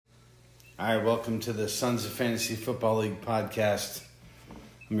All right, welcome to the Sons of Fantasy Football League podcast.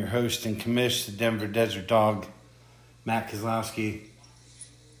 I'm your host and commish, the Denver Desert Dog, Matt Kozlowski.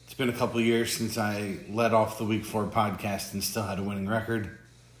 It's been a couple of years since I led off the Week 4 podcast and still had a winning record.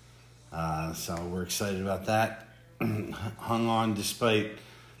 So we're excited about that. Hung on despite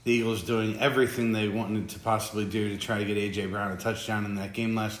the Eagles doing everything they wanted to possibly do to try to get A.J. Brown a touchdown in that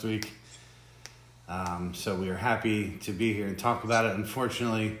game last week. So we are happy to be here and talk about it.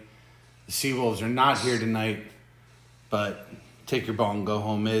 Unfortunately, the Seawolves are not here tonight, but take your ball and go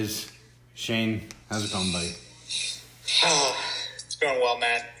home is. Shane, how's it going, buddy? It's going well,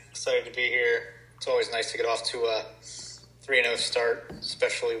 Matt. Excited to be here. It's always nice to get off to a 3-0 start,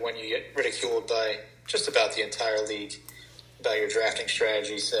 especially when you get ridiculed by just about the entire league about your drafting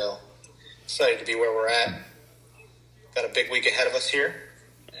strategy. So excited to be where we're at. Got a big week ahead of us here,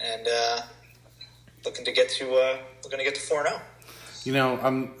 and looking to get to 4-0. You know,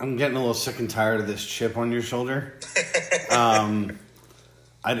 I'm getting a little sick and tired of this chip on your shoulder. I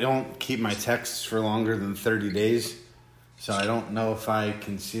don't keep my texts for longer than 30 days, so I don't know if I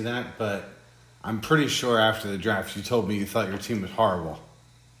can see that, but I'm pretty sure after the draft you told me you thought your team was horrible.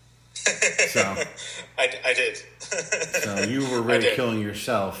 So I did. So you were ridiculing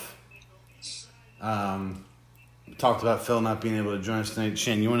yourself. Talked about Phil not being able to join us tonight.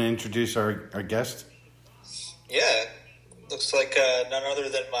 Shane, you want to introduce our guest? Yeah. Looks like none other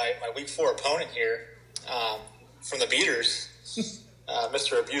than my Week 4 opponent here from the Beaters,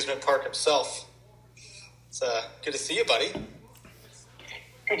 Mr. Abusement Park himself. It's good to see you, buddy.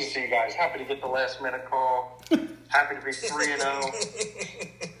 Good to see you guys. Happy to get the last-minute call. Happy to be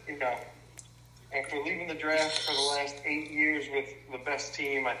 3-0. You know, after leaving the draft for the last 8 years with the best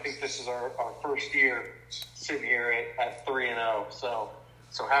team, I think this is our first year sitting here at 3-0. So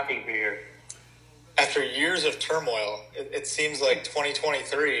happy to be here. After years of turmoil, it seems like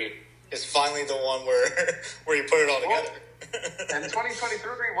 2023 is finally the one where you put it all together. And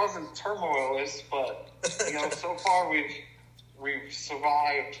 2023 wasn't turmoilous, but so far we've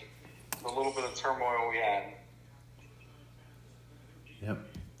survived the little bit of turmoil we had. Yep.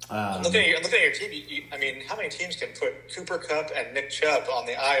 I'm looking at your team. I mean, how many teams can put Cooper Kupp and Nick Chubb on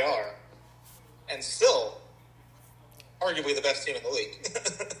the IR and still arguably the best team in the league?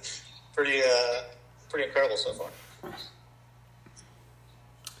 Pretty incredible so far.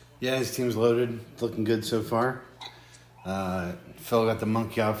 Yeah, his team's loaded. Looking good so far. Phil got the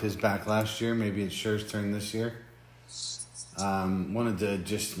monkey off his back last year. Maybe it's Scher's turn this year. Wanted to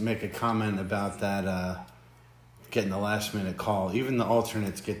just make a comment about that getting the last-minute call. Even the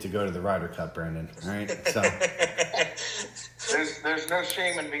alternates get to go to the Ryder Cup, Brandon. All right? So there's no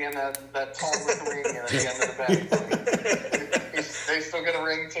shame in being that tall Lithuanian at the end of the bag. They still get a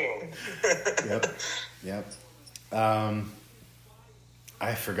ring, too. Yep.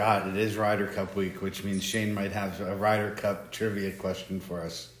 I forgot. It is Ryder Cup week, which means Shane might have a Ryder Cup trivia question for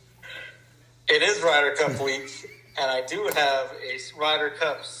us. It is Ryder Cup week, and I do have a Ryder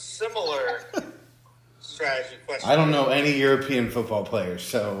Cup similar strategy question. I don't know any European football players,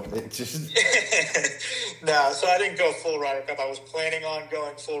 so it just... No, so I didn't go full Ryder Cup. I was planning on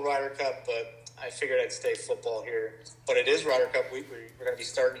going full Ryder Cup, but I figured I'd stay football here. But it is Ryder Cup week. We're going to be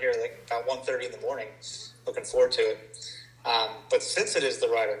starting here like about 1:30 in the morning. Looking forward to it. But since it is the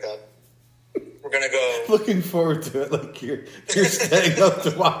Ryder Cup, we're going to go... Looking forward to it like you're staying up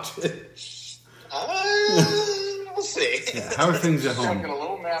to watch it. We'll see. Yeah, how are things at home? Get a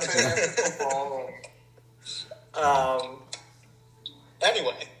little nap in after football.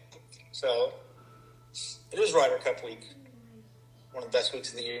 Anyway, so it is Ryder Cup week. One of the best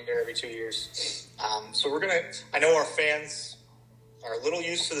weeks of the year every 2 years. So I know our fans are a little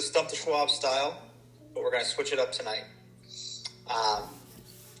used to the Stump the Schwab style, but we're going to switch it up tonight.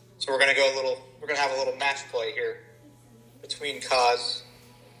 So we're going to have a little match play here between Kaz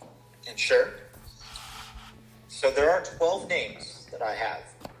and Scher. So there are 12 names that I have.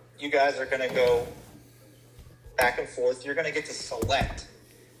 You guys are going to go back and forth. You're going to get to select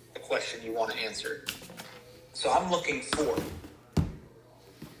the question you want to answer. So I'm looking for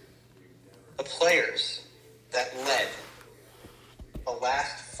the players that led the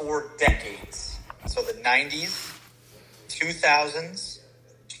last 4 decades. So the 90s, 2000s,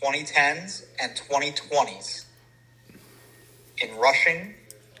 2010s, and 2020s in rushing,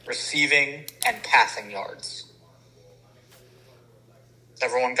 receiving, and passing yards.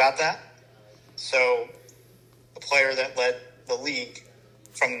 Everyone got that? So the player that led the league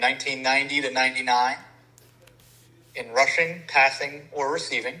from 1990 to 99 in rushing, passing, or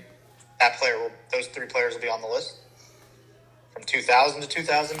receiving, those 3 players will be on the list. From 2000 to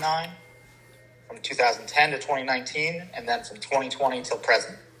 2009, from 2010 to 2019, and then from 2020 till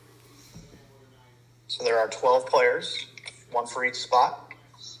present. So there are 12 players, one for each spot.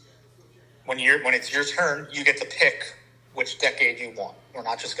 When it's your turn, you get to pick which decade you want. We're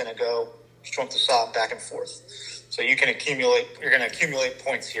not just going to go strump the saw back and forth. So you're going to accumulate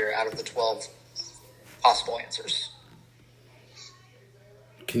points here out of the 12 possible answers.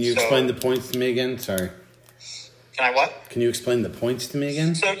 Can you explain the points to me again? Sorry. Can I what? Can you explain the points to me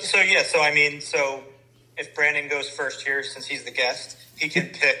again? So if Brandon goes first here, since he's the guest, he can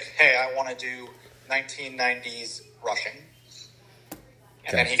pick, hey, I want to do 1990s rushing.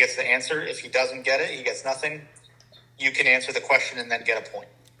 And then he gets the answer. If he doesn't get it, he gets nothing. You can answer the question and then get a point.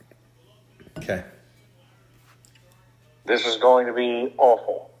 Okay. This is going to be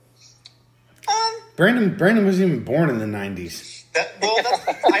awful. Brandon wasn't even born in the 90s.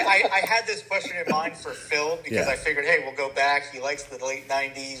 I had this question in mind for Phil because I figured, hey, we'll go back. He likes the late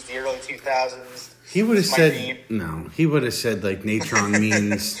 90s, the early 2000s. He would have said, no, he would have said like Natron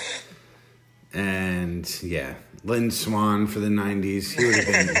Means and, Lynn Swan for the 90s. He would have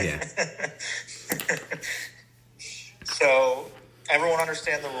been, So everyone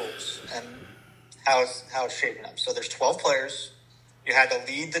understand the rules and how it's shaping up. So there's 12 players. You had to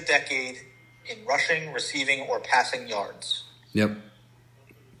lead the decade in rushing, receiving, or passing yards. Yep.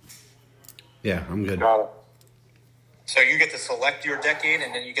 Yeah, I'm good. Got it. So you get to select your decade,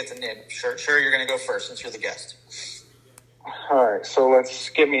 and then you get to nib. Sure, you're going to go first since you're the guest. All right, so let's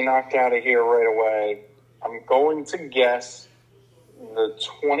get me knocked out of here right away. I'm going to guess the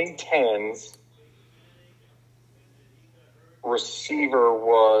 2010s receiver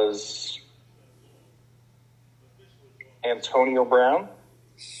was Antonio Brown.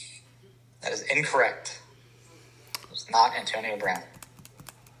 That is incorrect. It was not Antonio Brown.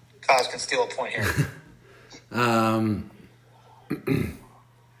 Kaz can steal a point here.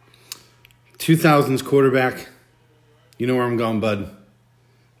 2000s quarterback. You know where I'm going, bud.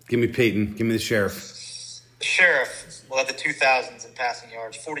 Give me Peyton. Give me the Sheriff. The Sheriff will have the 2000s in passing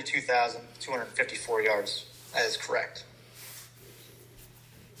yards, 42,254 yards. That is correct.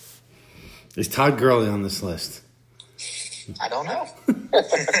 Is Todd Gurley on this list? I don't know.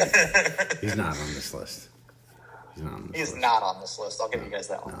 He's not on this list. He is not on this list. I'll give you guys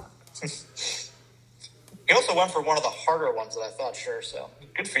that one. No. He also went for one of the harder ones that I thought, so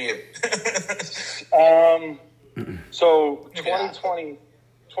good for you. So 2020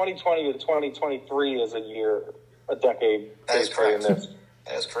 to 2023 is a decade. That is correct. In this.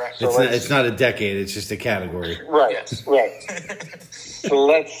 That is correct. It's not a decade. It's just a category. Right. Yes. Right. So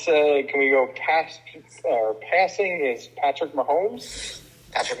let's can we go passing is Patrick Mahomes.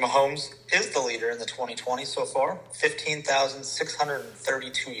 Patrick Mahomes is the leader in the 2020 so far,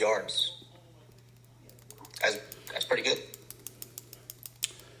 15,632 yards. That's pretty good.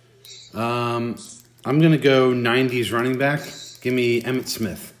 I'm going to go 90s running back. Give me Emmitt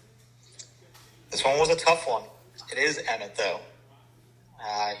Smith. This one was a tough one. It is Emmett, though.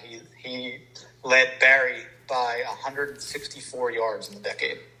 He led Barry by 164 yards in the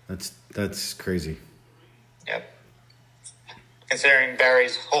decade. That's crazy. Yep. Considering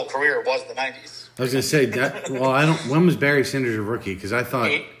Barry's whole career was the 90s. I was going to say that. Well, when was Barry Sanders a rookie? Because I thought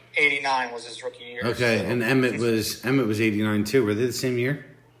 89 was his rookie year. Okay, so. And Emmett was 89 too. Were they the same year?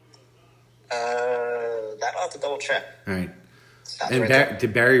 That I'll have to double check. All right. And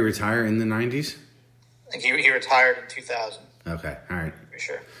did Barry retire in the 90s? I think he retired in 2000. Okay, all right. For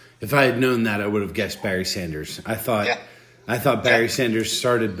sure. If I had known that, I would have guessed Barry Sanders. I thought Barry Sanders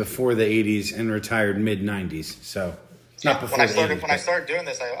started before the 80s and retired mid 90s. So not before when I started doing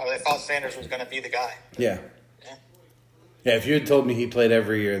this, I thought Sanders was going to be the guy. Yeah. Yeah, if you had told me he played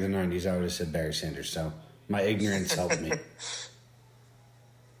every year of the 90s, I would have said Barry Sanders. So my ignorance helped me.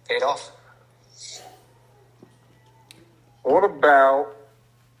 Paid off. What about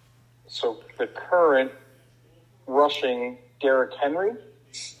the current rushing Derrick Henry?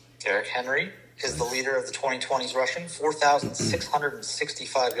 Derrick Henry is the leader of the 2020s rushing,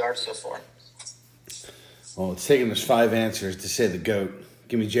 4,665 yards so far. Well, it's taken us 5 answers to say the GOAT.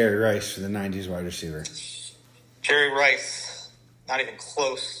 Give me Jerry Rice for the 90s wide receiver. Jerry Rice, not even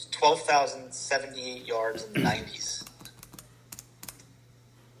close, 12,078 yards in the 90s.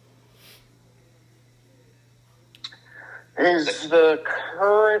 Is the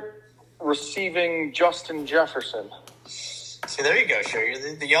current receiving Justin Jefferson? See, there you go, Sherry.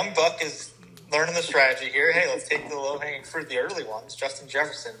 The young buck is learning the strategy here. Hey, let's take the low-hanging fruit, the early ones. Justin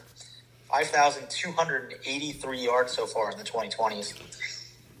Jefferson, 5,283 yards so far in the 2020s.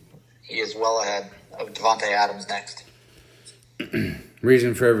 He is well ahead of Devontae Adams next.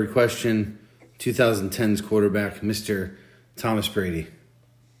 Reason for every question, 2010's quarterback, Mr. Thomas Brady.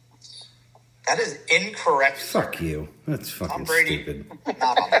 That is incorrect. Fuck you. That's fucking Tom Brady, stupid.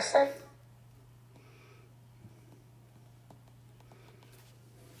 Not on this.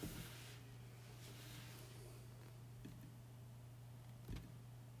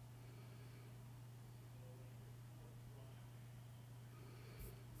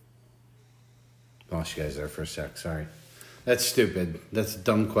 Lost you guys there for a sec. Sorry. That's stupid. That's a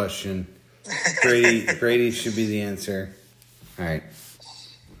dumb question. Brady should be the answer. All right.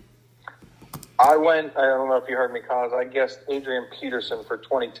 I don't know if you heard me, Cos. I guessed Adrian Peterson for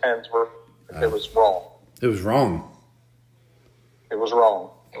 2010s. It was wrong. It was wrong. It was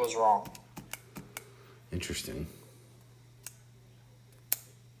wrong. It was wrong. Interesting.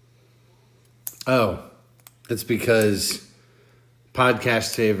 Oh, that's because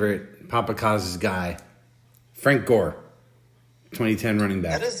podcast favorite, Papa Cos's guy, Frank Gore, 2010 running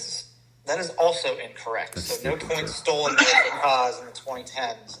back. That is also incorrect. So no points stolen for Cos in the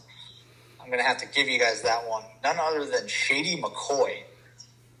 2010s. I'm going to have to give you guys that one. None other than Shady McCoy,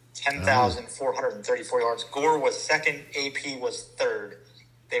 10,434 yards. Gore was second. AP was third.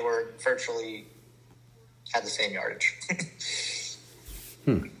 They were virtually had the same yardage.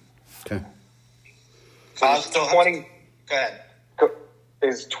 Okay. Cos still 20. Go ahead.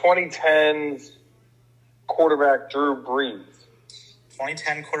 Is 2010's quarterback Drew Brees?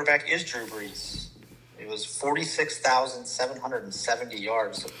 2010 quarterback is Drew Brees. It was 46,770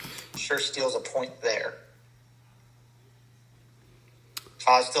 yards. So sure steals a point there.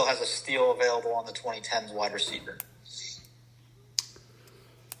 Cos still has a steal available on the 2010s wide receiver.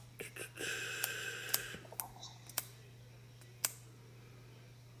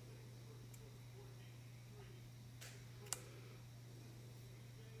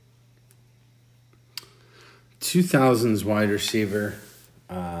 $2,000s wide receiver.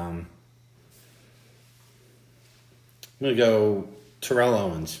 I'm going to go Terrell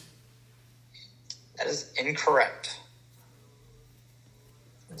Owens. That is incorrect.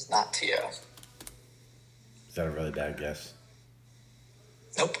 It's not T.O. Is that a really bad guess?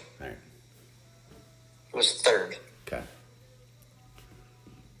 Nope. All right. It was third. Okay.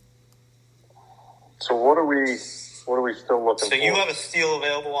 So what are we still looking for? So you have a steal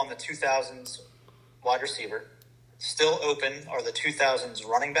available on the 2000s wide receiver. Still open are the 2000s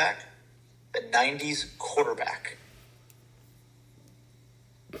running back, the 90s quarterback.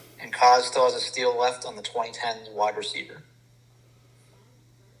 And Cos still has a steal left on the 2010s wide receiver.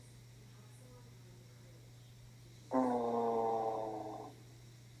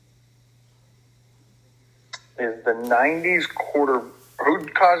 Is the 90s quarter... Who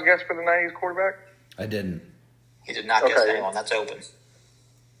did Cos guess for the 90s quarterback? I didn't. He did not guess anyone. That's open.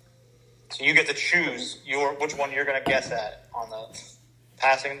 So you get to choose which one you're going to guess at on the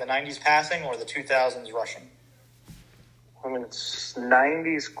passing, the 90s passing or the 2000s rushing. I mean, it's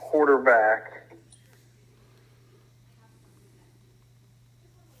 90s quarterback.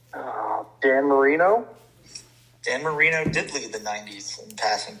 Dan Marino? Dan Marino did lead the 90s in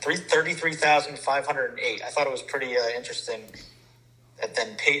passing, 33,508. I thought it was pretty interesting that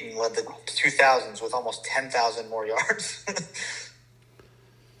then Peyton led the 2000s with almost 10,000 more yards.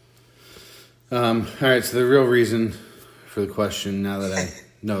 All right, so the real reason for the question, now that I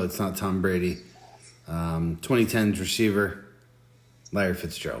know it's not Tom Brady, 2010's receiver, Larry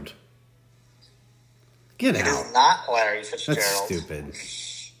Fitzgerald. Get out. It is not Larry Fitzgerald. That's stupid.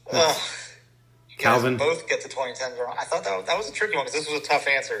 You Calvin? guys both get the 2010s wrong. I thought that was a tricky one because this was a tough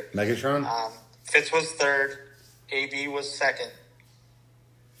answer. Megatron? Fitz was third. AB was second.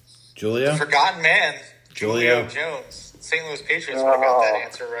 Julio? Forgotten man, Julio Jones. St. Louis Patriots would have got that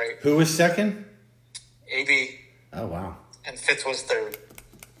answer right. Who was second? AB. Oh, wow. And Fitz was third.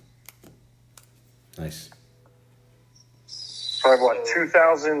 Nice. So I have what,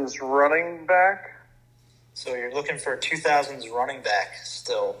 2000s running back? So you're looking for a 2000s running back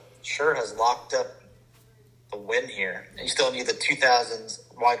still. Sure has locked up the win here. And you still need the 2000s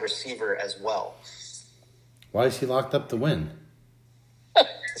wide receiver as well. Why is he locked up to win?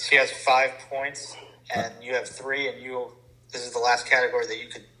 He has 5 points, and you have 3, and this is the last category that you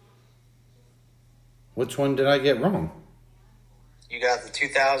could. Which one did I get wrong? You got the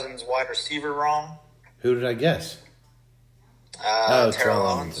 2000s wide receiver wrong. Who did I guess? Terrell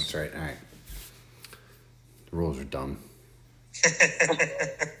Owens. That's right. All right. The rules are dumb.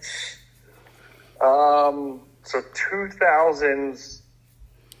 So 2000s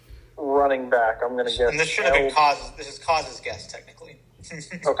running back, I'm going to guess. And this should have been Cos's. This is Cos's guess, technically.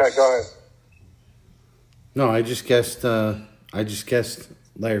 Okay, go ahead. No, I just guessed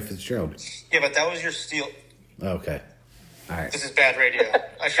Larry Fitzgerald. Yeah, but that was your steal. Okay. All right. This is bad radio.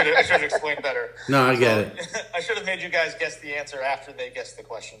 I should have explained better. No, I get it. I should have made you guys guess the answer after they guessed the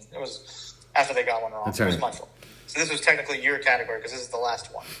question. It was after they got one wrong. That's It was right. my fault. So this was technically your category because this is the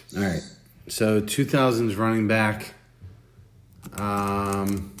last one. All right. So 2000s running back.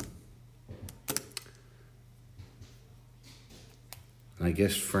 I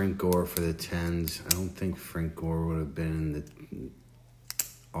guess Frank Gore for the 10s. I don't think Frank Gore would have been in the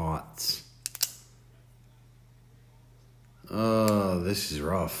aughts. Oh, this is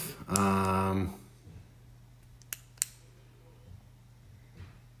rough.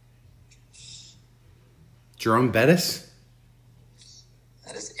 Jerome Bettis?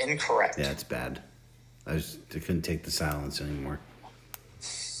 That is incorrect. Yeah, it's bad. I couldn't take the silence anymore.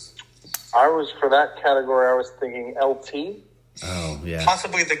 For that category, I was thinking LT. Oh, yeah.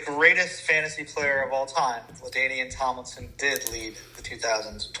 Possibly the greatest fantasy player of all time, LaDainian Tomlinson, did lead the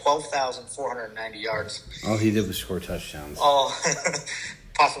 2000s. 12,490 yards. All he did was score touchdowns. Oh,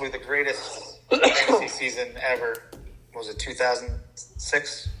 possibly the greatest fantasy season ever. Was it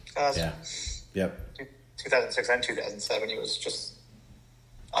 2006? Yeah. Yep. 2006 and 2007. He was just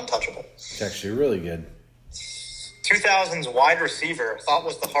untouchable. It's actually really good. 2000's wide receiver thought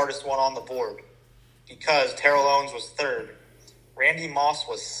was the hardest one on the board because Terrell Owens was third, Randy Moss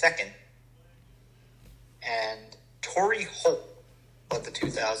was second, and Torrey Holt led the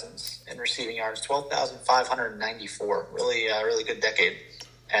 2000s in receiving yards, 12,594. Really good decade,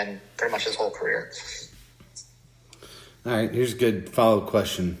 and pretty much his whole career. All right, here's a good follow-up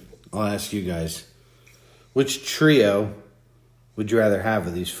question. I'll ask you guys. Which trio would you rather have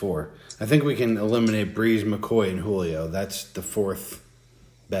of these four? I think we can eliminate Breeze, McCoy, and Julio. That's the fourth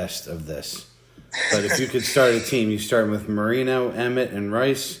best of this. But if you could start a team, you start with Marino, Emmett, and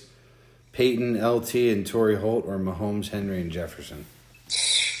Rice, Peyton, LT, and Torrey Holt, or Mahomes, Henry, and Jefferson.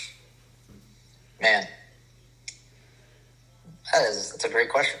 Man, that's a great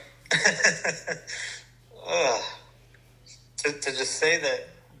question. To just say that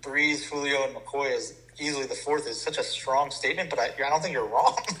Breeze, Julio, and McCoy is easily the fourth is such a strong statement, but I don't think you're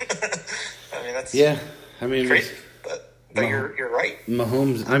wrong. I mean, that's crazy, but you're right.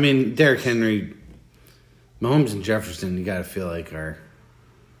 Mahomes, Derrick Henry, Mahomes and Jefferson, you got to feel like are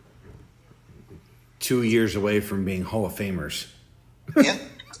 2 years away from being Hall of Famers. Yeah,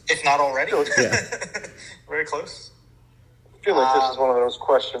 if not already. Yeah. Very close. I feel like this is one of those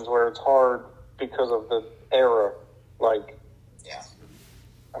questions where it's hard because of the era. Like, yeah.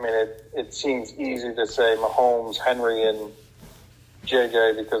 I mean, it seems easy to say Mahomes, Henry, and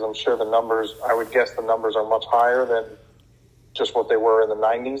JJ because I'm sure I would guess the numbers are much higher than just what they were in the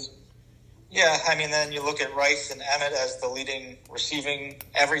 90s. Yeah, I mean, then you look at Rice and Emmett as the leading receiving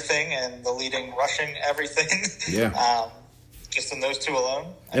everything and the leading rushing everything. Yeah. Just in those two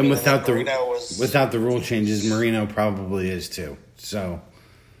alone. And without the rule changes, Marino probably is too. So.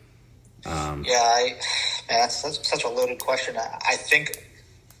 That's such a loaded question. I think.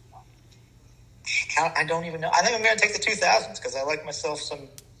 I don't even know. I think I'm going to take the 2000s because I like myself some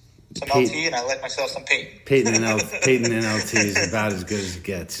LT and I like myself some Peyton. Peyton and LT is about as good as it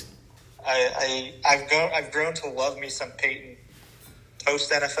gets. I've grown to love me some Peyton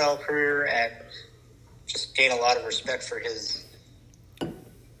post NFL career and just gain a lot of respect for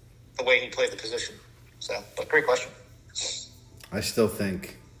the way he played the position. So, but great question. I still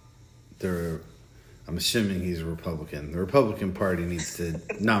think I'm assuming he's a Republican. The Republican Party needs to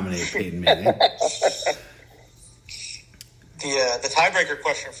nominate Peyton Manning. The tiebreaker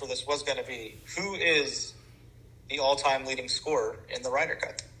question for this was going to be, who is the all-time leading scorer in the Ryder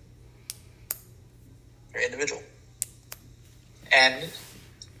Cup? Your individual. And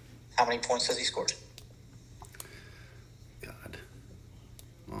how many points has he scored? God.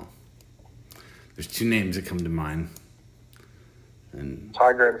 Well, there's two names that come to mind. And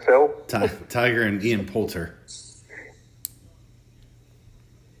Tiger and Phil? Tiger and Ian Poulter. It's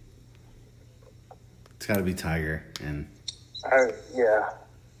got to be Tiger, and yeah.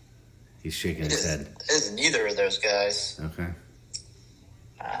 He's shaking his head. It is neither of those guys. Okay.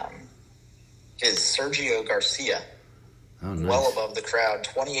 Is Sergio Garcia. Oh, nice. Well above the crowd.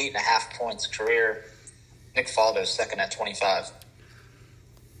 28.5 points career. Nick Faldo's second at 25.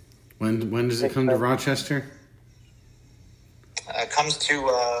 When does it come to Rochester? Comes to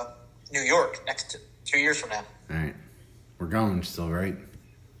New York 2 years from now. All right. We're going still, right?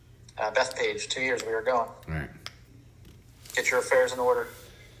 Bethpage, 2 years we were going. All right. Get your affairs in order.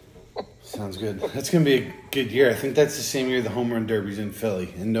 Sounds good. That's going to be a good year. I think that's the same year the home run derby's in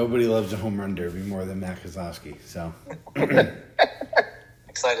Philly, and nobody loves a home run derby more than Matt Kozlowski. So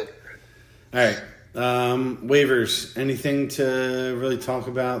excited. All right. Waivers. Anything to really talk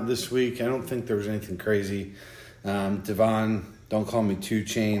about this week? I don't think there was anything crazy. Devon, don't call me 2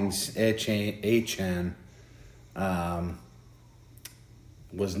 Chains, Achan,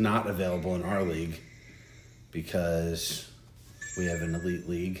 was not available in our league because we have an elite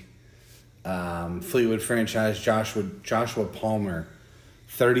league. Fleetwood franchise Joshua Palmer,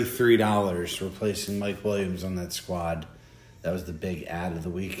 $33, replacing Mike Williams on that squad. That was the big ad of the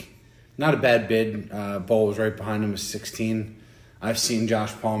week. Not a bad bid. Bowl was right behind him with 16. I've seen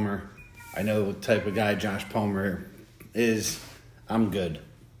Josh Palmer. I know the type of guy Josh Palmer is I'm good.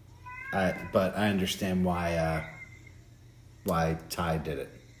 But I understand why Ty did it.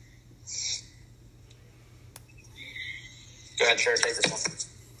 Go ahead, Sure, take this one.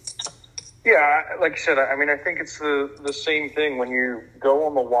 Yeah, like I said, I mean, I think it's the same thing when you go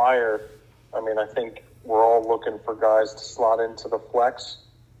on the wire. I mean, I think we're all looking for guys to slot into the flex,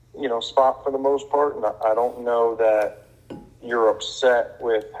 spot for the most part. And I don't know that you're upset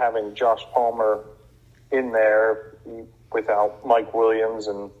with having Josh Palmer in there without Mike Williams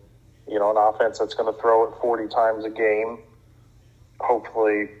and, an offense that's going to throw it 40 times a game.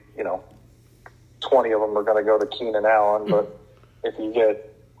 Hopefully, 20 of them are going to go to Keenan Allen, but if you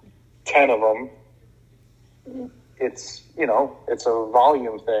get 10 of them, it's a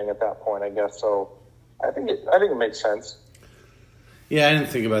volume thing at that point, I guess. So I think it makes sense. Yeah, I didn't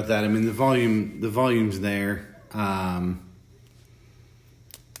think about that. I mean, the volume's there, and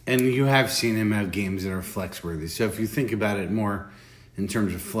you have seen him have games that are flex worthy. So if you think about it more in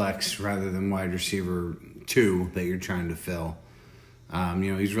terms of flex rather than wide receiver 2 that you're trying to fill,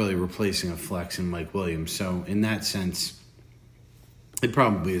 he's really replacing a flex in Mike Williams. So in that sense, it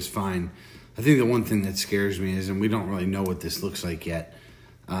probably is fine. I think the one thing that scares me is, and we don't really know what this looks like yet,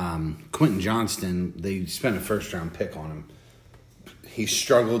 Quentin Johnston, they spent a first-round pick on him. He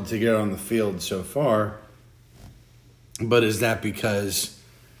struggled to get on the field so far, but is that because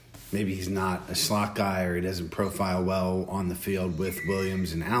maybe he's not a slot guy or he doesn't profile well on the field with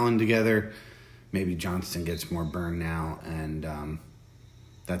Williams and Allen together? Maybe Johnston gets more burn now, and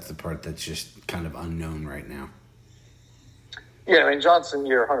that's the part that's just kind of unknown right now. Yeah, I mean, Johnson,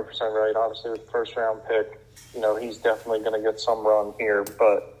 you're 100% right. Obviously, with the first-round pick, he's definitely going to get some run here.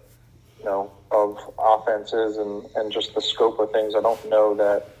 But, of offenses and just the scope of things, I don't know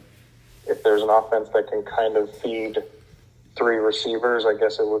that if there's an offense that can kind of feed 3 receivers, I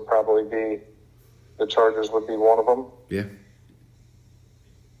guess it would probably be the Chargers would be one of them. Yeah.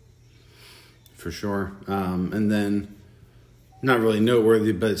 For sure. And then, not really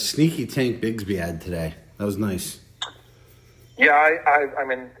noteworthy, but sneaky Tank Bigsby had today. That was nice. Yeah, I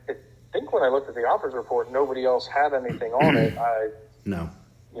mean, I think when I looked at the offers report, nobody else had anything on it. No.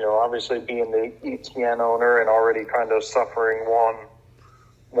 Obviously being the ETN owner and already kind of suffering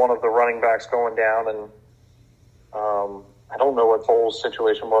one of the running backs going down, and I don't know what Foles'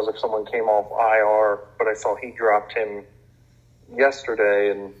 situation was if someone came off IR, but I saw he dropped him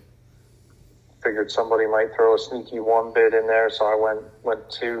yesterday and figured somebody might throw a sneaky 1 bid in there, so I went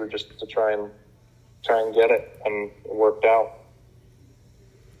 2 just to try and get it, and it worked out.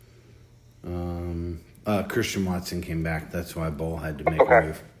 Christian Watson came back. That's why Bull had to make a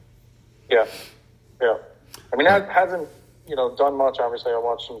move. Yeah. I mean, that hasn't, done much. Obviously, I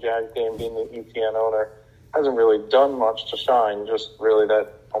watched some Jags game being the ETN owner. Hasn't really done much to shine, just really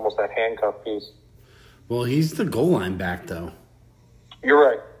almost that handcuff piece. Well, he's the goal line back, though.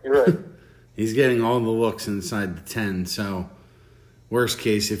 You're right. He's getting all the looks inside the 10, so worst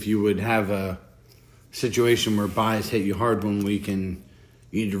case, if you would have a situation where buys hit you hard one week and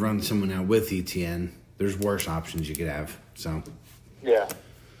you need to run someone out with ETN, there's worse options you could have. So, yeah.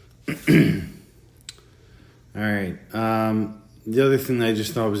 All right. The other thing that I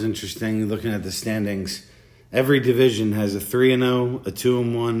just thought was interesting, looking at the standings, every division has a 3-0, a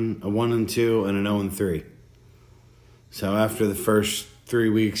 2-1, a 1-2, and an 0-3. So after the first 3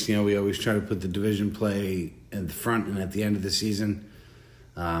 weeks, we always try to put the division play at the front and at the end of the season.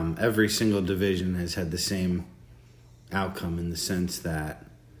 Every single division has had the same outcome in the sense that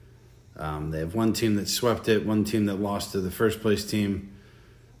they have one team that swept it, one team that lost to the first place team,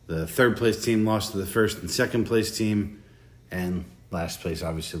 the third place team lost to the first and second place team, and last place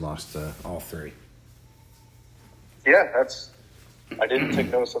obviously lost to all 3. Yeah, I didn't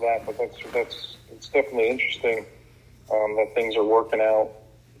take notice of that, but it's definitely interesting that things are working out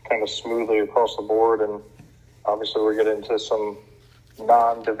kind of smoothly across the board, and obviously we're getting into some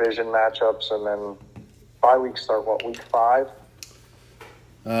non-division matchups, and then bye weeks start, week 5?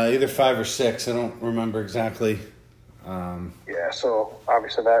 Either 5 or 6. I don't remember exactly. Yeah, so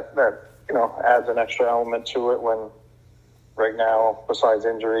obviously that adds an extra element to it when right now, besides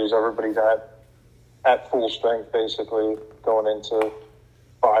injuries, everybody's at full strength basically going into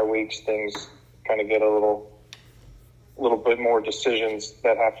bye weeks. Things kind of get a little bit more decisions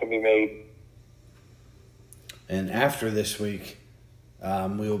that have to be made. And after this week,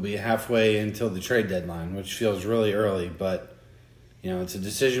 we will be halfway until the trade deadline, which feels really early, but it's a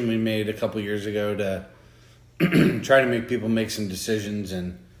decision we made a couple years ago to try to make people make some decisions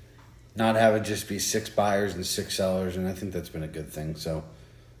and not have it just be 6 buyers and 6 sellers, and I think that's been a good thing. So,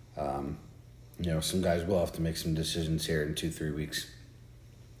 some guys will have to make some decisions here in 2-3 weeks.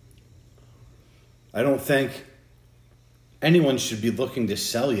 I don't think anyone should be looking to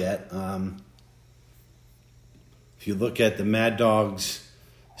sell yet. If you look at the Mad Dogs,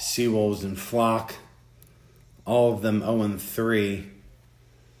 Seawolves, and Flock, all of them 0-3.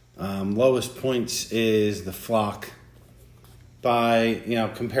 Lowest points is the Flock by,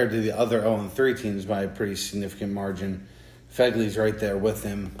 compared to the other 0-3 teams by a pretty significant margin. Fegley's right there with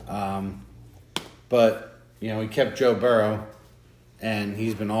him. But, he kept Joe Burrow, and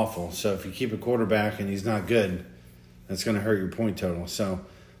he's been awful. So if you keep a quarterback and he's not good, that's going to hurt your point total.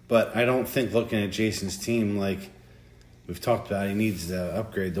 But I don't think looking at Jason's team, like we've talked about, he needs to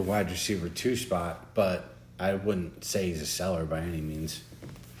upgrade the wide receiver 2 spot, but I wouldn't say he's a seller by any means.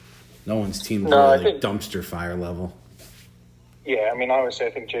 No one's team's really dumpster fire level. Yeah, obviously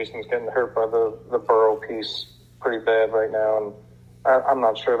I think Jason's getting hurt by the Burrow piece pretty bad right now, and I'm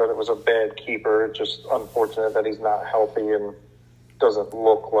not sure that it was a bad keeper. It's just unfortunate that he's not healthy and doesn't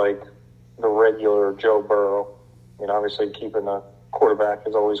look like the regular Joe Burrow. Obviously keeping a quarterback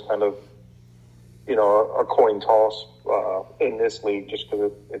is always kind of, a coin toss in this league just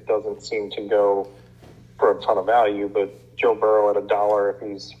because it doesn't seem to go for a ton of value. But Joe Burrow at $1 if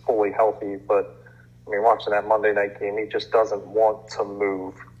he's fully healthy. But, watching that Monday night game, he just doesn't want to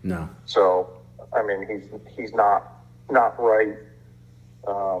move. No. So, he's not right.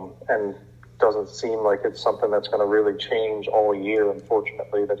 And doesn't seem like it's something that's going to really change all year,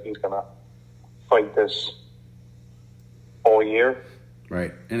 unfortunately, that he's going to fight this all year.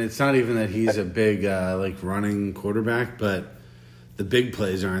 Right. And it's not even that he's a big, running quarterback, but the big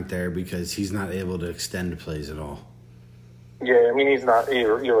plays aren't there because he's not able to extend plays at all. Yeah, he's not,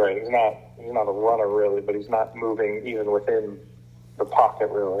 you're right. He's not a runner, really, but he's not moving even within the pocket,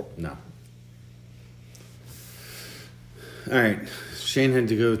 really. No. All right. Shane had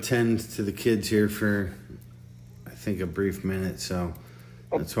to go tend to the kids here for, I think, a brief minute, so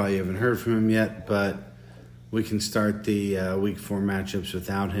that's why you haven't heard from him yet. But we can start the Week 4 matchups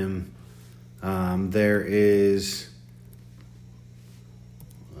without him. There is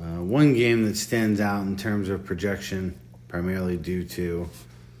one game that stands out in terms of projection, primarily due to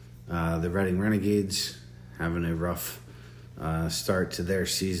the Reading Renegades having a rough start to their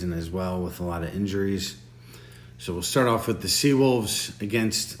season as well with a lot of injuries. So we'll start off with the Seawolves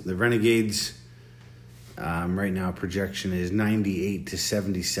against the Renegades. Right now, projection is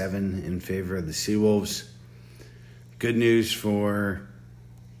 98-77 in favor of the Seawolves. Good news for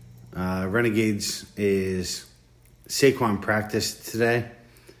Renegades is Saquon practiced today,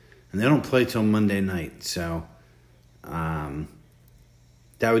 and they don't play till Monday night. So that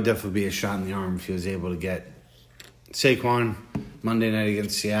would definitely be a shot in the arm if he was able to get Saquon Monday night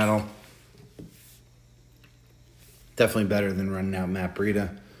against Seattle. Definitely better than running out Matt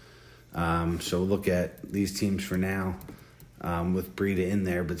Breida. So we'll look at these teams for now with Breida in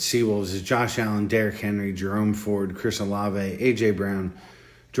there. But Seawolves is Josh Allen, Derrick Henry, Jerome Ford, Chris Olave, A.J. Brown,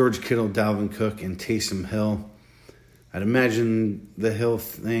 George Kittle, Dalvin Cook, and Taysom Hill. I'd imagine the Hill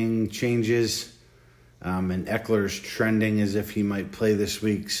thing changes. And Eckler's trending as if he might play this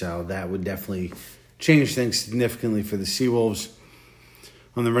week. So that would definitely change things significantly for the Seawolves.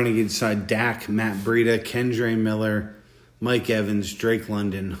 On the Renegade side, Dak, Matt Breida, Kendre Miller, Mike Evans, Drake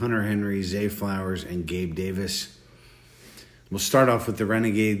London, Hunter Henry, Zay Flowers, and Gabe Davis. We'll start off with the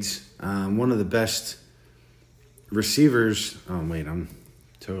Renegades. One of the best receivers. Oh, wait, I'm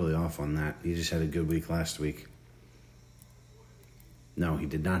totally off on that. He just had a good week last week. No, he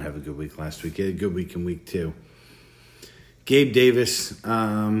did not have a good week last week. He had a good week in week 2. Gabe Davis,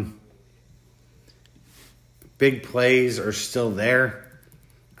 big plays are still there.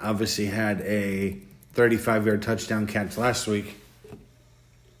 Obviously had a 35-yard touchdown catch last week.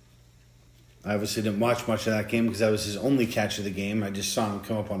 I obviously didn't watch much of that game because that was his only catch of the game. I just saw him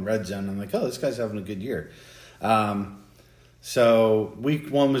come up on Red Zone. I'm like, oh, this guy's having a good year. So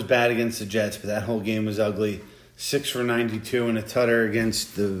week 1 was bad against the Jets, but that whole game was ugly. 6 for 92 and a tutter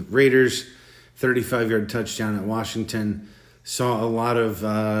against the Raiders. 35-yard touchdown at Washington. Saw a lot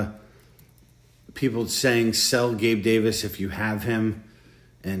of people saying sell Gabe Davis if you have him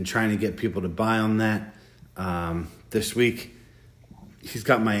and trying to get people to buy on that. This week, he's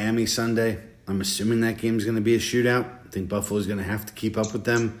got Miami Sunday. I'm assuming that game's going to be a shootout. I think Buffalo's going to have to keep up with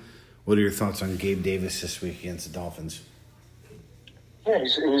them. What are your thoughts on Gabe Davis this week against the Dolphins? Yeah,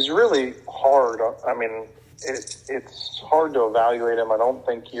 he's really hard. It's hard to evaluate him. I don't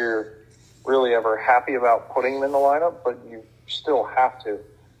think you're really ever happy about putting him in the lineup, but you still have to.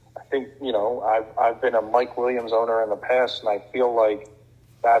 I think, I've been a Mike Williams owner in the past, and I feel like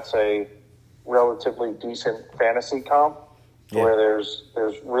that's a relatively decent fantasy comp where there's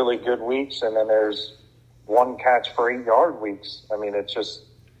really good weeks and then there's one catch for 8-yard weeks.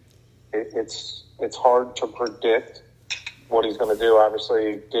 It's hard to predict, what he's going to do.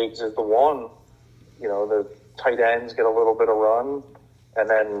 Obviously, Diggs is the one. You know, the tight ends get a little bit of run, and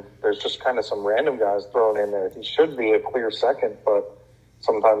then there's just kind of some random guys thrown in there. He should be a clear second, but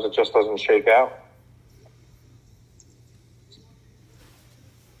sometimes it just doesn't shake out.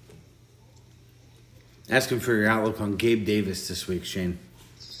 Asking for your outlook on Gabe Davis this week, Shane.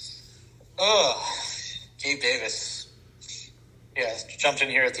 Oh, Gabe Davis. Yeah, jumped in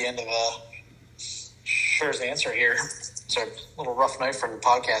here at the end of Sure's answer here. It's a little rough night for the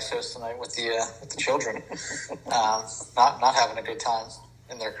podcast host tonight with the children. Not having a good time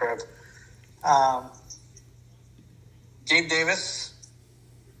in their crib. Gabe Davis,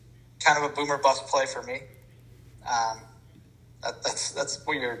 kind of a boomer bust play for me. That's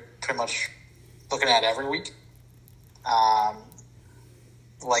what you're pretty much looking at every week.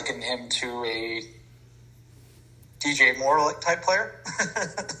 Liken him to a DJ Moore type player.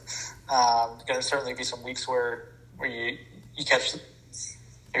 Going to certainly be some weeks where you catch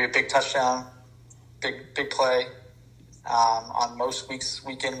maybe a big touchdown, big play. On most weeks,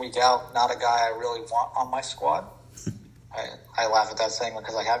 week in, week out, not a guy I really want on my squad. I laugh at that saying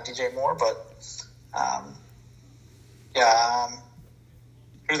because I have DJ Moore, but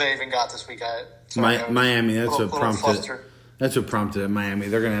who they even got this week? Miami. That's what prompted. That's what prompted it. Miami.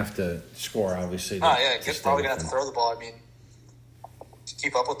 They're going to have to score, obviously. Probably going to have to throw the ball. I mean, to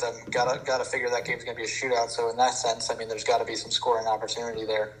keep up with them, got to figure that game's going to be a shootout. So in that sense, I mean, there's got to be some scoring opportunity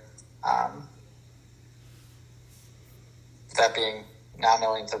there. That being now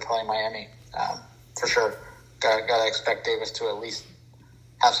knowing they're playing Miami, for sure, got to expect Davis to at least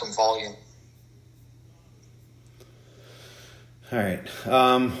have some volume. All right.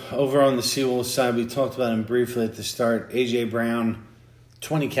 Over on the Seawolves side, we talked about him briefly at the start. A.J. Brown,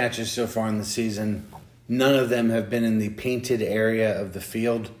 20 catches so far in the season. None of them have been in the painted area of the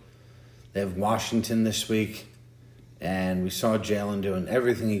field. They have Washington this week. And we saw Jalen doing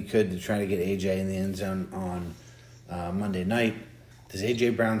everything he could to try to get A.J. in the end zone on Monday night. Does A.J.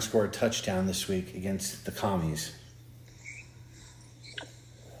 Brown score a touchdown this week against the Commies?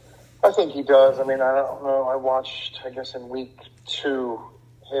 I think he does. I mean, I don't know. I watched, I guess, in week 2,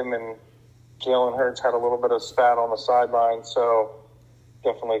 him and Jalen Hurts had a little bit of spat on the sideline, so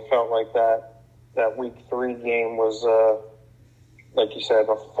definitely felt like that week 3 game was, like you said,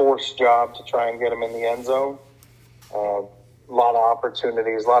 a forced job to try and get him in the end zone. A lot of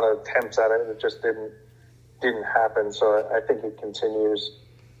opportunities, a lot of attempts at it. It just didn't happen. So I think he continues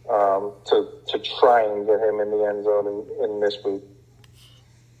to try and get him in the end zone in this week.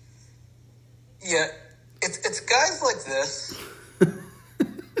 Yeah, it's guys like this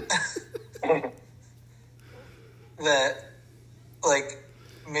that, like,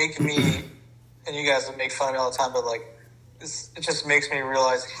 make me, and you guys make fun of me all the time, but, like, it just makes me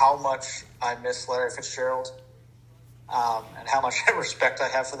realize how much I miss Larry Fitzgerald, and how much respect I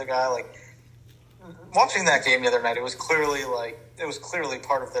have for the guy. Like, watching that game the other night, it was clearly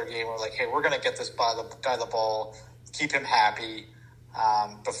part of their game. We're like, hey, we're going to get this guy the ball, keep him happy,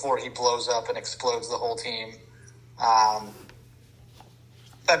 before he blows up and explodes the whole team.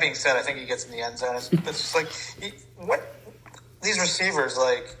 That being said, I think he gets in the end zone. It's just like, these receivers,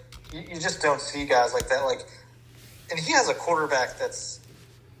 like, you just don't see guys like that. Like, and he has a quarterback that's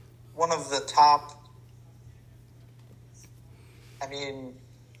one of the top,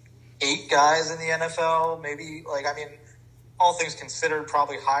 8 guys in the NFL, maybe. Like, all things considered,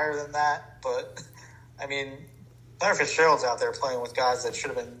 probably higher than that. But, Larry Fitzgerald's out there playing with guys that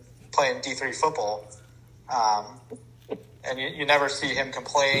should have been playing D3 football. And you never see him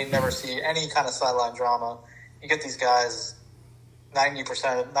complain, never see any kind of sideline drama. You get these guys,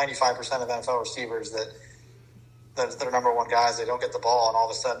 95% of NFL receivers they're number one guys. They don't get the ball, and all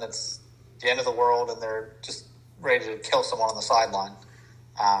of a sudden it's the end of the world, and they're just ready to kill someone on the sideline.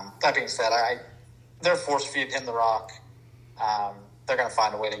 That being said, they're force-feeding him the rock. They're going to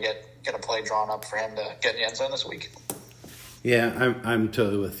find a way to get a play drawn up for him to get in the end zone this week. Yeah, I'm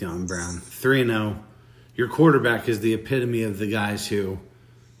totally with you on Brown. 3-0. Your quarterback is the epitome of the guys who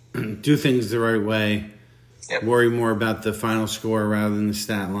do things the right way, yep. Worry more about the final score rather than the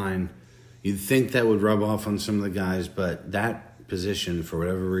stat line. You'd think that would rub off on some of the guys, but that position, for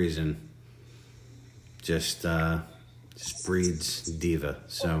whatever reason, just breeds diva.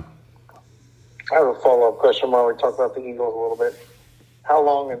 So, I have a follow-up question while we talk about the Eagles a little bit. How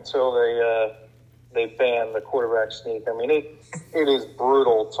long until they ban the quarterback sneak? It is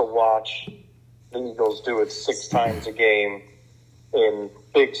brutal to watch the Eagles do it 6 times a game in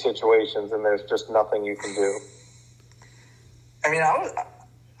big situations, and there's just nothing you can do.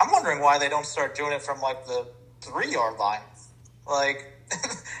 I'm wondering why they don't start doing it from, like, the 3-yard line. Like,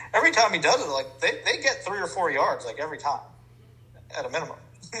 every time he does it, like, they get 3 or 4 yards, like, every time. at a minimum.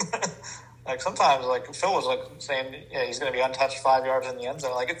 Like sometimes, like Phil was like saying, yeah, he's going to be untouched 5 yards in the end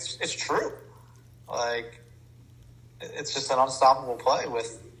zone. Like it's true. Like it's just an unstoppable play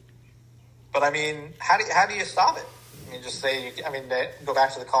with. But I mean, how do you stop it? I mean, just say go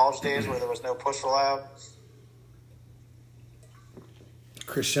back to the college days where there was no push allowed.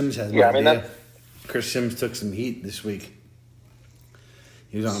 Chris Sims has no idea. Chris Sims took some heat this week.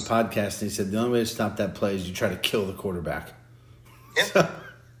 He was on a podcast and he said the only way to stop that play is you try to kill the quarterback. Yeah.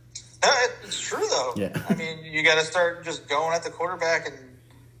 It's true, though. Yeah. I mean, you got to start just going at the quarterback and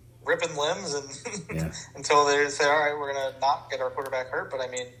ripping limbs and until they say, all right, we're going to not get our quarterback hurt. But, I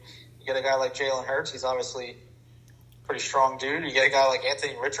mean, you get a guy like Jalen Hurts. He's obviously a pretty strong dude. You get a guy like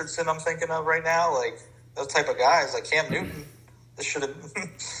Anthony Richardson I'm thinking of right now. Like, those type of guys, like Cam Newton. This should have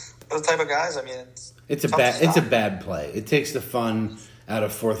 – those type of guys, I mean, it's a bad play. It takes the fun out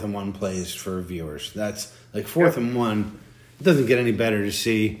of 4th and 1 plays for viewers. That's like 4th and 1. It doesn't get any better to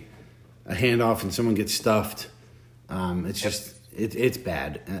see a handoff and someone gets stuffed. It's just it's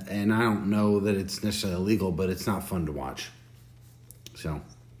bad, and I don't know that it's necessarily illegal, but it's not fun to watch. So,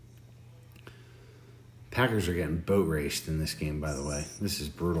 Packers are getting boat raced in this game. By the way, this is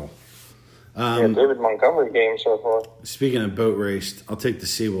brutal. David Montgomery game so far. Speaking of boat raced, I'll take the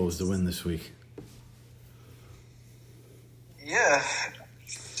Seawolves to win this week. Yeah.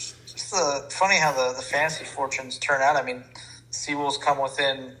 It's funny how the fantasy fortunes turn out. I mean, the Seawolves come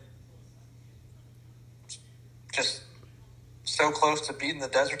within just so close to beating the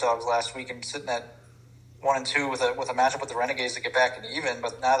Desert Dogs last week and sitting at 1-2 with a matchup with the Renegades to get back and even,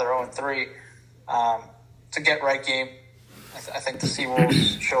 but now they're 0-3. It's a get-right game. I think the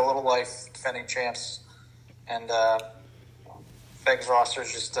Seawolves show a little life, defending champs, and Feg's roster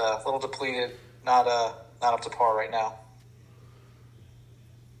is just a little depleted, not up to par right now.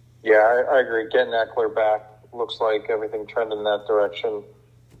 Yeah, I agree. Getting Eckler back looks like everything trending in that direction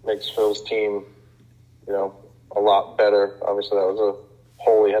makes Phil's team, a lot better. Obviously, that was a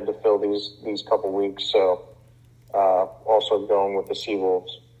hole he had to fill these couple weeks. So, also going with the Seawolves.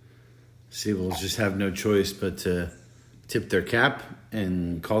 Seawolves just have no choice but to tip their cap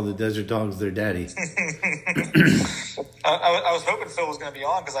and call the Desert Dogs their daddy. I was hoping Phil was going to be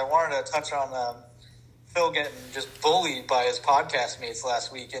on because I wanted to touch on Phil getting just bullied by his podcast mates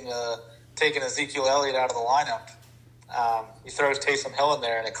last week and taking Ezekiel Elliott out of the lineup. He throws Taysom Hill in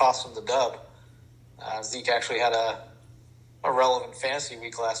there and it cost him the dub. Zeke actually had a relevant fantasy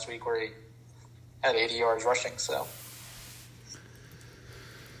week last week where he had 80 yards rushing. So,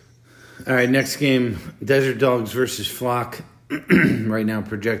 all right, next game, Desert Dogs versus Flock. Right now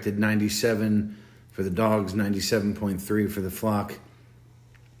projected 97 for the Dogs, 97.3 for the Flock.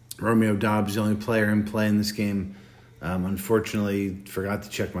 Romeo Dobbs, the only player in play in this game. Unfortunately, forgot to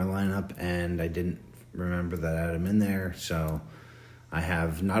check my lineup, and I didn't remember that I had him in there. So I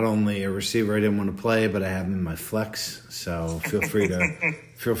have not only a receiver I didn't want to play, but I have him in my flex. So feel free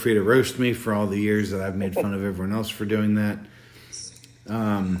to roast me for all the years that I've made fun of everyone else for doing that.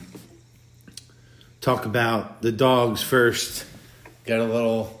 Talk about the Dogs first. Got a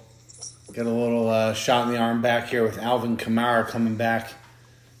little shot in the arm back here with Alvin Kamara coming back.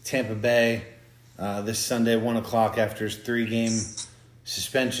 Tampa Bay this Sunday, 1 o'clock after his 3-game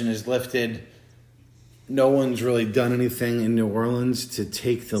suspension is lifted. No one's really done anything in New Orleans to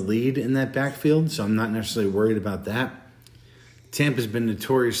take the lead in that backfield, so I'm not necessarily worried about that. Tampa's been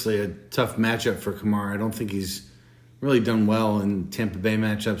notoriously a tough matchup for Kamara. I don't think he's really done well in Tampa Bay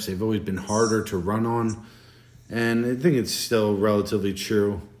matchups. They've always been harder to run on, and I think it's still relatively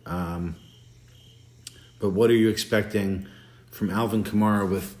true. But what are you expecting from Alvin Kamara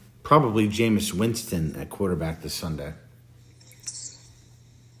with probably Jameis Winston at quarterback this Sunday?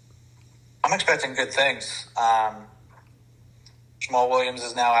 I'm expecting good things. Jamal Williams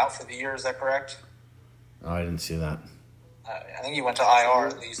is now out for the year. Is that correct? Oh, I didn't see that. I think he went to IR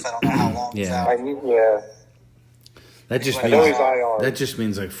at least. I don't know how long he's out. That just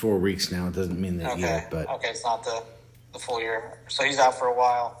means like 4 weeks now. It doesn't mean that year. But okay, it's not the full year. So he's out for a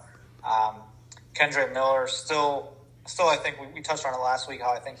while. Kendra Miller still, I think we touched on it last week,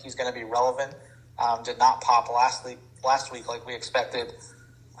 how I think he's going to be relevant. Did not pop last week like we expected.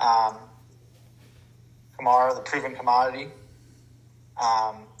 Kamara, the proven commodity.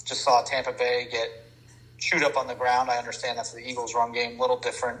 Just saw Tampa Bay get chewed up on the ground. I understand that's the Eagles' run game, a little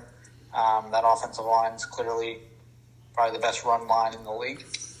different. That offensive line is clearly probably the best run line in the league.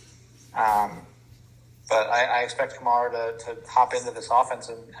 But I expect Kamara to hop into this offense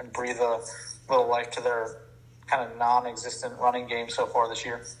and breathe a little life to their kind of non-existent running game so far this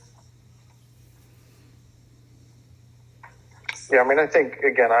year. Yeah, I mean, I think,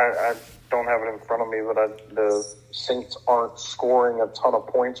 again, don't have it in front of me, but the Saints aren't scoring a ton of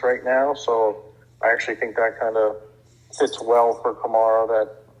points right now. So I actually think that kind of fits well for Kamara,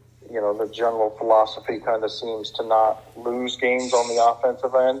 that, the general philosophy kind of seems to not lose games on the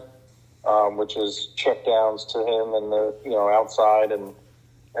offensive end, which is check downs to him and outside and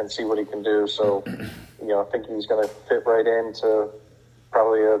see what he can do. So, I think he's going to fit right into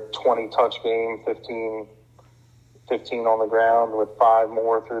probably a 20-touch game, 15 on the ground with 5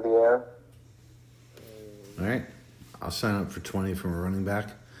 more through the air. All right. I'll sign up for 20 from a running back.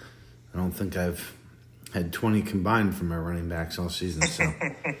 I don't think I've had 20 combined from my running backs all season, so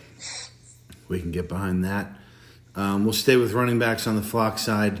we can get behind that. We'll stay with running backs on the Flock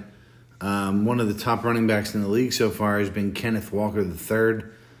side. One of the top running backs in the league so far has been Kenneth Walker III,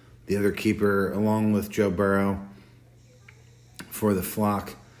 the other keeper, along with Joe Burrow for the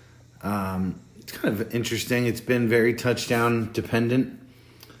Flock. It's kind of interesting. It's been very touchdown dependent.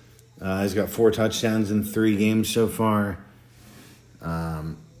 He's got 4 touchdowns in 3 games so far.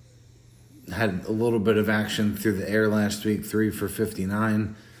 Had a little bit of action through the air last week, 3 for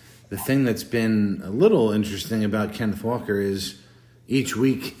 59. The thing that's been a little interesting about Kenneth Walker is each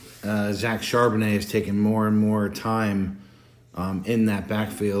week Zach Charbonnet has taken more and more time in that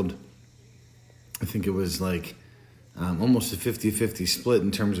backfield. I think it was like almost a 50-50 split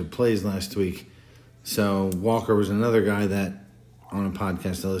in terms of plays last week. So Walker was another guy that on a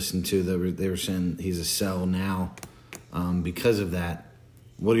podcast I listened to, they were saying he's a sell now because of that.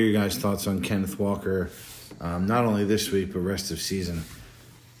 What are your guys' thoughts on Kenneth Walker, not only this week, but rest of season?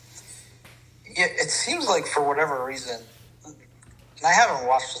 Yeah, it seems like for whatever reason, and I haven't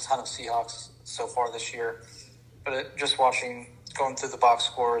watched a ton of Seahawks so far this year, but just going through the box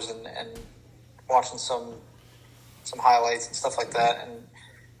scores and watching some highlights and stuff like that, and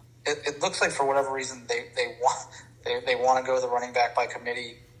it looks like for whatever reason they want to go the running back by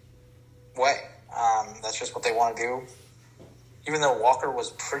committee way. That's just what they want to do. Even though Walker was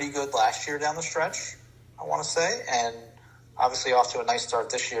pretty good last year down the stretch, I want to say, and obviously off to a nice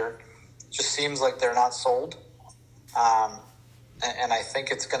start this year, it just seems like they're not sold. And I think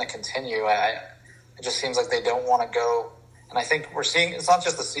it's going to continue. It just seems like they don't want to go. And I think we're seeing, it's not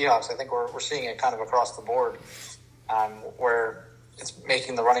just the Seahawks, I think we're seeing it kind of across the board, where it's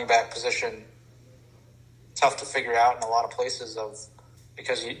making the running back position tough to figure out in a lot of places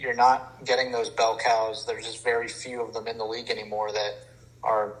because you're not getting those bell cows. There's just very few of them in the league anymore that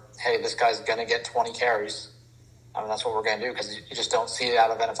are, hey, this guy's going to get 20 carries. That's what we're going to do, because you just don't see it out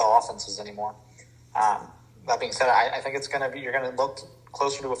of NFL offenses anymore. That being said, I think it's going to be, you're going to look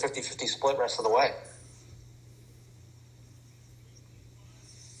closer to a 50-50 split rest of the way.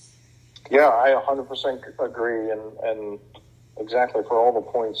 Yeah, I 100% agree. And exactly for all the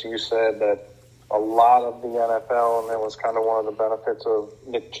points you said, that a lot of the NFL, and that was kind of one of the benefits of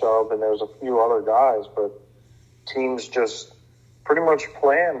Nick Chubb, and there's a few other guys, but teams just pretty much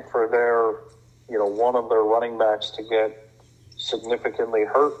plan for their, one of their running backs to get significantly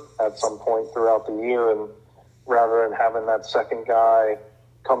hurt at some point throughout the year, and rather than having that second guy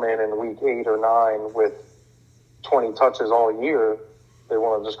come in week 8 or 9 with 20 touches all year, they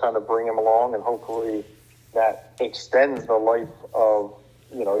want to just kind of bring him along, and hopefully that extends the life of,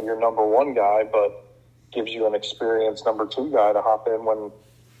 your number 1 guy, but gives you an experienced number 2 guy to hop in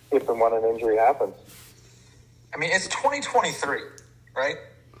if and when an injury happens. I mean, it's 2023, right?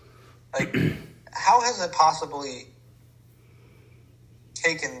 Like, how has it possibly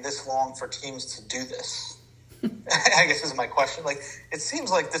taken this long for teams to do this? I guess is my question. Like, it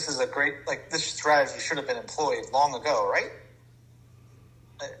seems like this is a great, this strategy should have been employed long ago, right?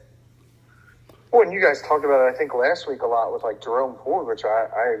 Well, and you guys talked about it, I think, last week a lot with, Jerome Ford, which I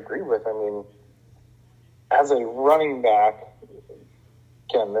agree with. I mean, as a running back,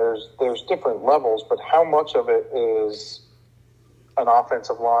 again, there's different levels, but how much of it is an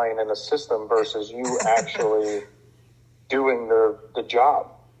offensive line and a system versus you actually doing the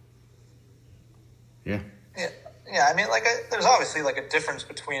job? Yeah. Yeah, I mean, there's obviously, a difference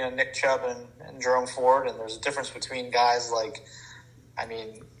between a Nick Chubb and Jerome Ford, and there's a difference between guys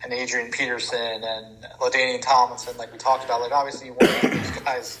an Adrian Peterson and LaDainian Tomlinson, like we talked about. Obviously you want to give these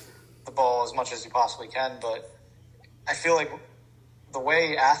guys the ball as much as you possibly can, but I feel like the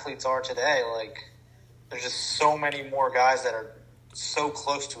way athletes are today, there's just so many more guys that are so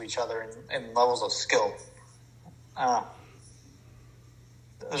close to each other in levels of skill. There's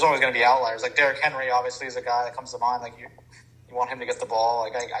always going to be outliers. Derrick Henry obviously is a guy that comes to mind. You want him to get the ball.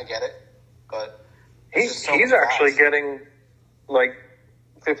 I get it, but he's actually getting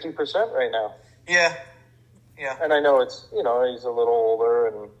 50% right now. Yeah. And I know it's he's a little older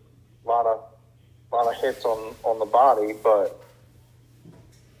and a lot of hits on the body, but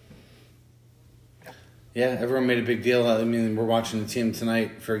Yeah, everyone made a big deal. I mean, we're watching the team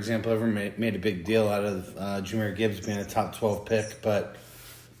tonight, for example. Everyone made a big deal out of Jahmyr Gibbs being a top 12 pick, but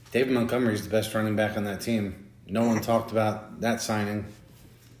David Montgomery is the best running back on that team. No one talked about that signing.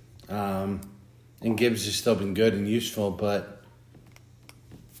 And Gibbs has still been good and useful, but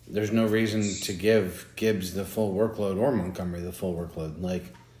there's no reason to give Gibbs the full workload or Montgomery the full workload. Like,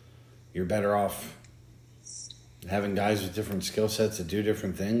 you're better off having guys with different skill sets that do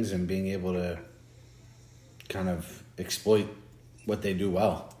different things and being able to kind of exploit what they do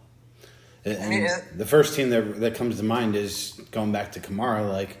well. And the first team that comes to mind is going back to Kamara.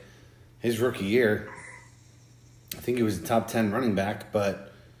 Like, his rookie year, I think he was a top 10 running back,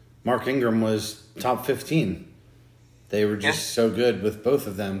 but Mark Ingram was top 15. They were just so good with both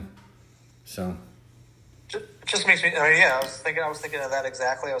of them. So, just makes me. I was thinking of that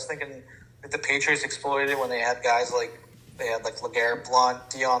exactly. I was thinking that the Patriots exploited when they had guys like LeGarrette Blount,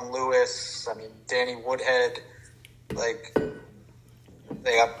 Dion Lewis. I mean, Danny Woodhead. Like,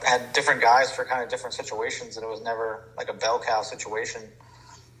 they had different guys for kind of different situations, and it was never like a bell cow situation.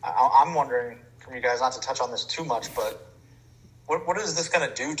 I'm wondering from you guys, not to touch on this too much, but what is this going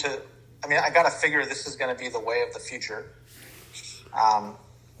to do to? I mean, I got to figure this is going to be the way of the future.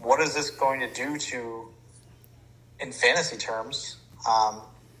 What is this going to do to, in fantasy terms?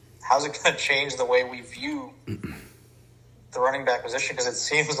 How's it going to change the way we view the running back position? Because it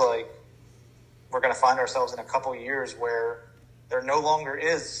seems like we're going to find ourselves in a couple years where there no longer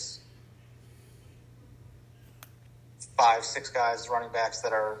is 5-6 guys running backs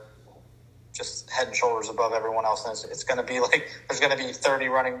that are just head and shoulders above everyone else. And it's going to be like there's going to be 40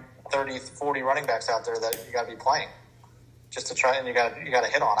 running backs out there that you got to be playing just to try, and you got to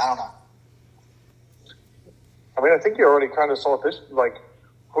hit on. I don't know. I mean, I think you already kind of saw this. Like,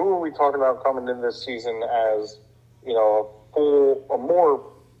 who are we talking about coming in this season as, you know, a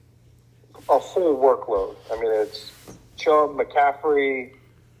full workload? I mean, it's Chubb, McCaffrey,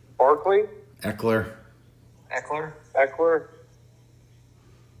 Barkley, Eckler.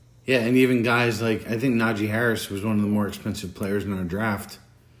 Yeah, and even guys like, I think Najee Harris was one of the more expensive players in our draft.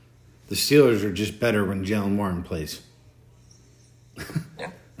 The Steelers are just better when Jalen Warren plays.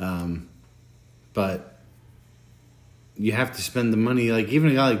 Yeah. But you have to spend the money. Like,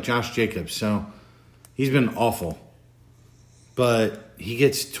 even a guy like Josh Jacobs, so he's been awful. But he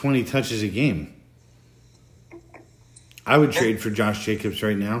gets 20 touches a game. I would trade for Josh Jacobs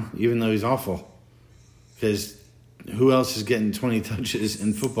right now, even though he's awful. Because who else is getting 20 touches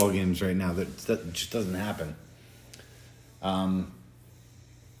in football games right now? That just doesn't happen.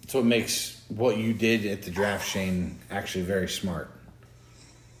 So it makes what you did at the draft, Shane, actually very smart.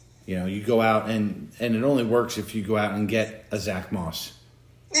 You know, you go out and it only works if you go out and get a Zach Moss.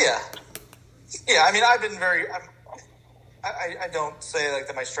 Yeah. Yeah, I mean, I've been I don't say like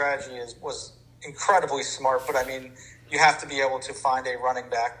that my strategy was incredibly smart, but I mean, you have to be able to find a running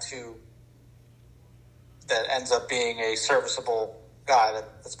back that ends up being a serviceable guy.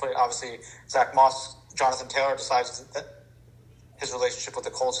 That's putting, obviously, Zach Moss, Jonathan Taylor decides that his relationship with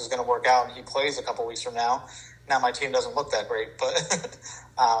the Colts is going to work out, and he plays a couple weeks from now. Now my team doesn't look that great, but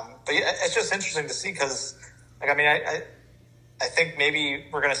yeah, it's just interesting to see because, like, I mean, I think maybe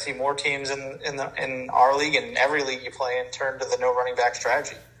we're going to see more teams in our league and every league you play in turn to the no running back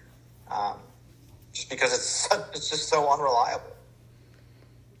strategy, just because it's just so unreliable.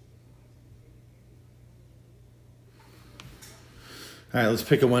 All right, let's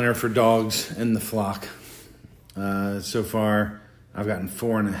pick a winner for dogs in the flock. So far, I've gotten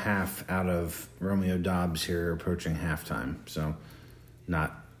 4.5 out of Romeo Dobbs here approaching halftime. So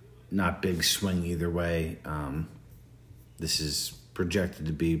not big swing either way. This is projected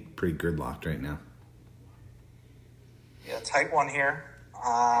to be pretty gridlocked right now. Yeah, tight one here.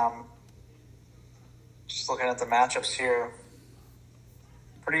 Just looking at the matchups here.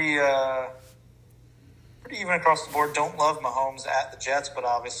 Pretty even across the board. Don't love Mahomes at the Jets, but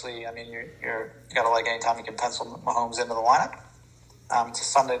obviously, I mean, you got to like anytime you can pencil Mahomes into the lineup. It's a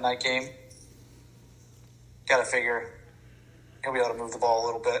Sunday night game. Got to figure he'll be able to move the ball a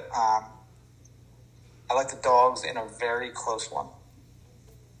little bit. I like the dogs in a very close one.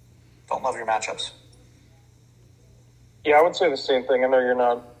 Don't love your matchups. Yeah, I would say the same thing. I know you're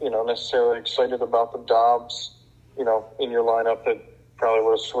not, necessarily excited about the Dobbs, in your lineup. That probably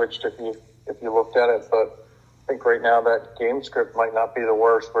would have switched if you looked at it, but I think right now that game script might not be the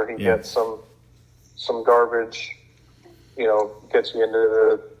worst, where he gets some garbage, gets you into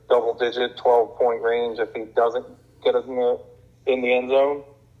the double-digit 12-point range if he doesn't get it in the end zone.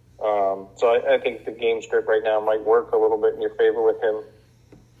 So I think the game script right now might work a little bit in your favor with him.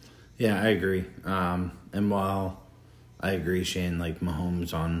 Yeah, I agree. And while I agree, Shane, like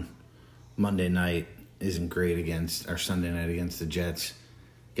Mahomes on Monday night, isn't great against our Sunday night against the Jets.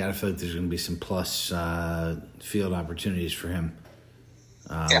 Got to feel like there's going to be some plus field opportunities for him.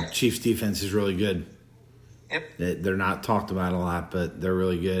 Chiefs defense is really good. Yep. They're not talked about a lot, but they're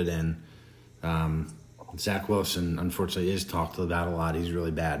really good. And Zach Wilson, unfortunately, is talked about a lot. He's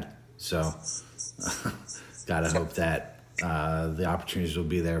really bad. So got to hope that the opportunities will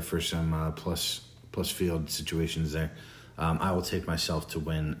be there for some plus field situations there. I will take myself to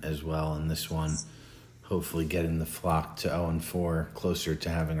win as well in this one. Hopefully getting the flock to 0-4, closer to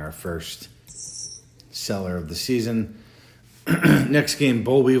having our first seller of the season. Next game,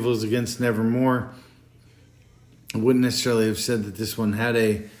 Boll Weevils against Nevermore. I wouldn't necessarily have said that this one had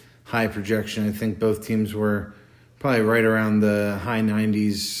a high projection. I think both teams were probably right around the high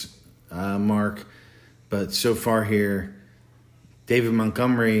 90s mark. But so far here, David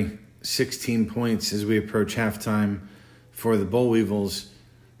Montgomery, 16 points as we approach halftime for the Boll Weevils.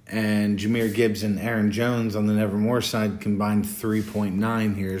 And Jahmyr Gibbs and Aaron Jones on the Nevermore side combined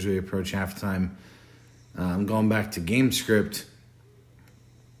 3.9 here as we approach halftime. I'm going back to game script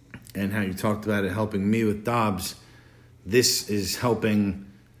and how you talked about it helping me with Dobbs. This is helping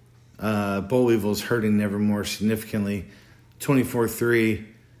Boll Weevils, hurting Nevermore significantly. 24-3.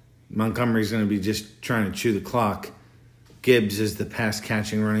 Montgomery's going to be just trying to chew the clock. Gibbs is the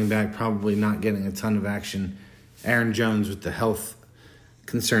pass-catching running back, probably not getting a ton of action. Aaron Jones with the health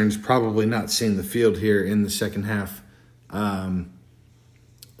concerns, probably not seeing the field here in the second half.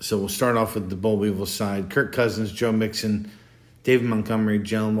 So we'll start off with the Boll Weevils side. Kirk Cousins, Joe Mixon, David Montgomery,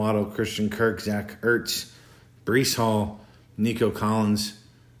 Jalen Waddle, Christian Kirk, Zach Ertz, Breece Hall, Nico Collins.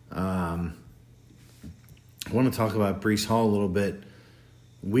 I want to talk about Breece Hall a little bit.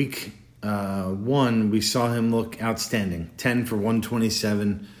 Week 1, we saw him look outstanding. 10 for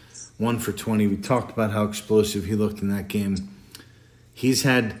 127, 1 for 20. We talked about how explosive he looked in that game. He's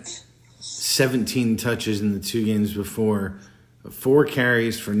had 17 touches in the 2 games before, 4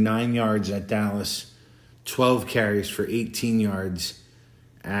 carries for 9 yards at Dallas, 12 carries for 18 yards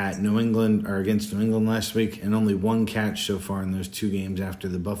at New England or against New England last week, and only 1 catch so far in those 2 games after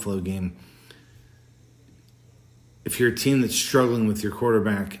the Buffalo game. If you're a team that's struggling with your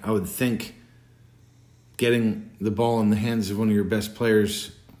quarterback, I would think getting the ball in the hands of one of your best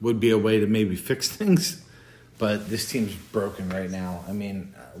players would be a way to maybe fix things. But this team's broken right now. I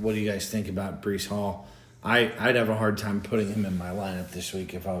mean, what do you guys think about Breece Hall? I'd have a hard time putting him in my lineup this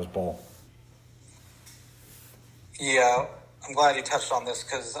week if I was Boll. Yeah, I'm glad you touched on this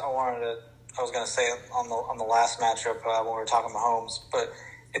because I was going to say it on the last matchup when we were talking Mahomes, but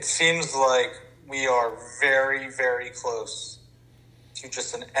it seems like we are very, very close to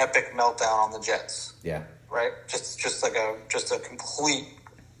just an epic meltdown on the Jets. Yeah. Right? Just a complete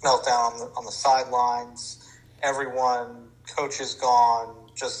meltdown on the sidelines. Everyone, coach is gone,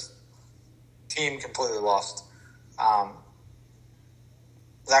 just team completely lost.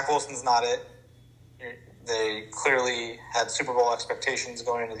 Zach Wilson's not it. They clearly had Super Bowl expectations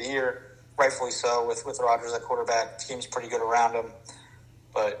going into the year, rightfully so, with Rodgers at quarterback. Team's pretty good around him.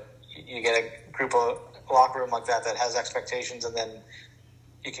 But you get a group of locker room like that has expectations, and then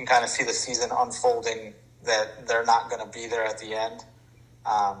you can kind of see the season unfolding that they're not going to be there at the end.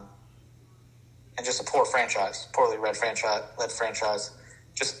 And just a poorly led franchise,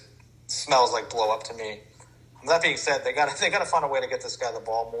 just smells like blow up to me. That being said, they got to find a way to get this guy the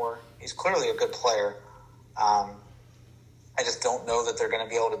ball more. He's clearly a good player. I just don't know that they're going to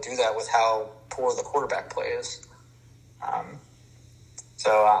be able to do that with how poor the quarterback play is. I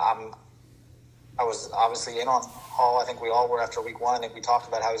was obviously in on Hall. I think we all were after week 1. I think we talked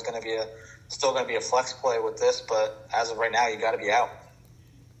about how he's going to be still going to be a flex play with this, but as of right now, you got to be out.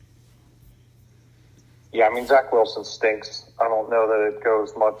 Yeah, I mean, Zach Wilson stinks. I don't know that it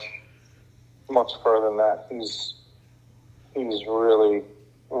goes much further than that. He's really,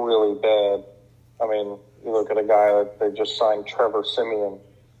 really bad. I mean, you look at a guy that they just signed, Trevor Siemian.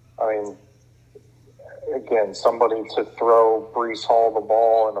 I mean, again, somebody to throw Breece Hall the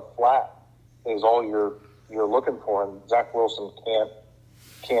ball in a flat is all you're looking for, and Zach Wilson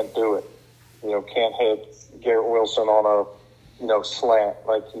can't do it. Can't hit Garrett Wilson on a slant.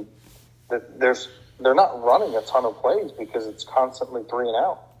 Like they're not running a ton of plays because it's constantly 3 and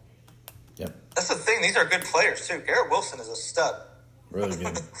out. Yep. That's the thing. These are good players too. Garrett Wilson is a stud. Really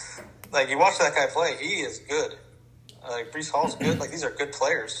good. Like, you watch that guy play, he is good. Breece Hall's good. Like, these are good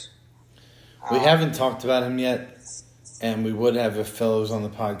players. We haven't talked about him yet, and we would have if Phil was on the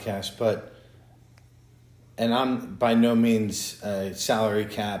podcast, and I'm by no means a salary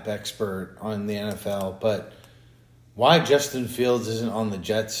cap expert on the NFL, but why Justin Fields isn't on the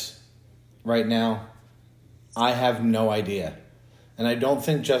Jets right now, I have no idea. And I don't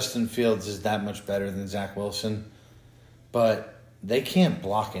think Justin Fields is that much better than Zach Wilson. But they can't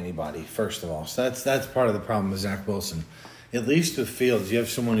block anybody, first of all. So that's part of the problem with Zach Wilson. At least with Fields, you have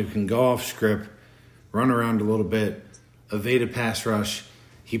someone who can go off script, run around a little bit, evade a pass rush.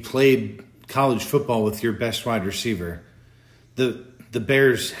 He played college football with your best wide receiver. The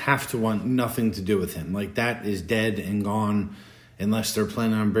Bears have to want nothing to do with him. Like, that is dead and gone unless they're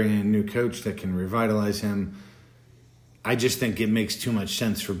planning on bringing a new coach that can revitalize him. I just think it makes too much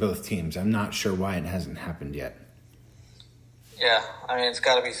sense for both teams. I'm not sure why it hasn't happened yet. Yeah, I mean, it's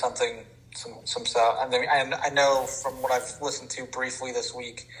got to be something, some stuff. I mean, I know from what I've listened to briefly this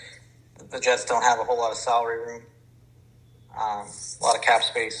week, the Jets don't have a whole lot of salary room, a lot of cap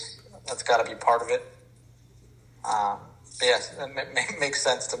space. That's got to be part of it. But yes, it makes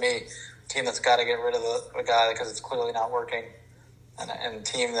sense to me. A team that's got to get rid of a guy because it's clearly not working, and a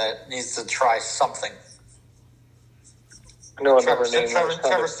team that needs to try something. I know Trevor another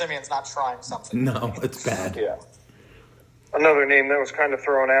name. Simeon's not trying something. No, it's bad. Yeah. Another name that was kind of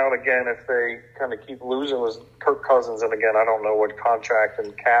thrown out again if they kind of keep losing was Kirk Cousins. And again, I don't know what contract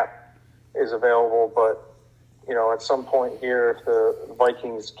and cap is available, but, you know, at some point here, if the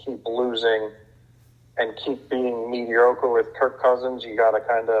Vikings keep losing and keep being mediocre with Kirk Cousins, you got to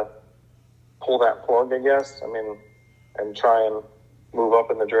kind of pull that plug, I guess. I mean, and try and move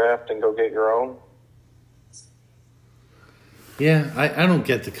up in the draft and go get your own. Yeah, I don't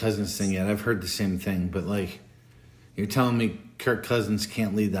get the Cousins thing yet. I've heard the same thing, but, like, you're telling me Kirk Cousins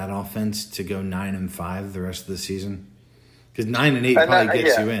can't lead that offense to go 9-5 the rest of the season? Because 9-8 probably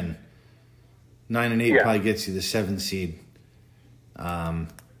gets you in. 9-8 probably gets you the 7th seed.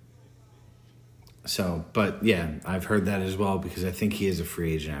 But yeah, I've heard that as well because I think he is a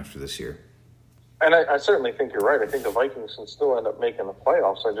free agent after this year. And I certainly think you're right. I think the Vikings can still end up making the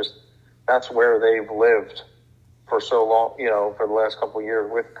playoffs. That's where they've lived for so long, you know, for the last couple of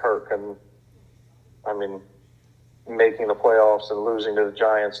years with Kirk. And, I mean, making the playoffs and losing to the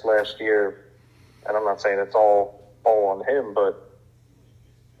Giants last year, and I'm not saying it's all on him, but,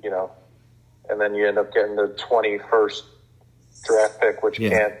 you know, and then you end up getting the 21st draft pick, which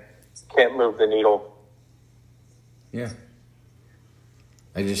can't move the needle. Yeah.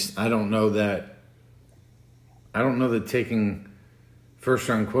 I don't know that taking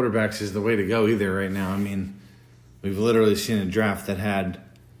first-round quarterbacks is the way to go either right now. I mean, we've literally seen a draft that had,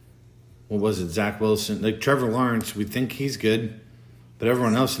 what was it, Zach Wilson. Like, Trevor Lawrence, we think he's good, but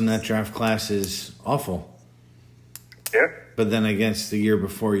everyone else in that draft class is awful. Yeah. But then against the year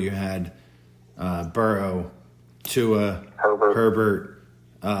before, you had Burrow, Tua, Herbert,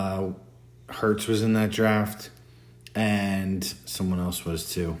 Hurts was in that draft, and someone else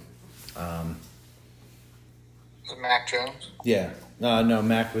was too. Was it Mac Jones? Yeah. No,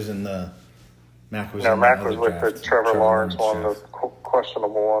 Mac was in the... Mac was with the Trevor Lawrence one, the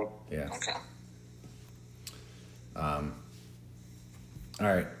questionable one. Yeah. Okay. All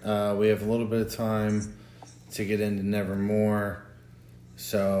right. We have a little bit of time to get into Nevermore.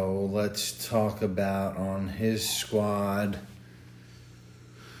 So let's talk about on his squad.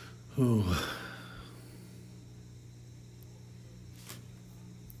 Ooh.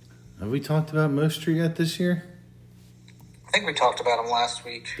 Have we talked about Mostert yet this year? I think we talked about him last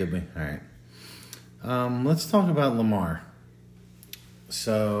week. Did we? All right. Let's talk about Lamar.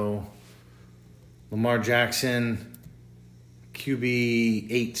 So, Lamar Jackson,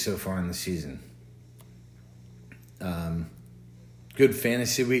 QB 8 so far in the season. Good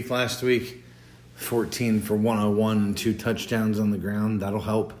fantasy week last week. 14 for 101 and 2 touchdowns on the ground. That'll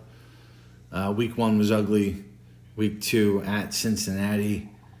help. Week 1 was ugly. Week 2 at Cincinnati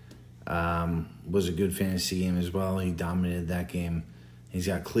was a good fantasy game as well. He dominated that game. He's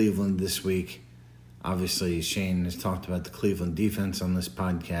got Cleveland this week. Obviously, Shane has talked about the Cleveland defense on this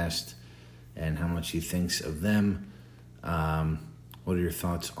podcast and how much he thinks of them. What are your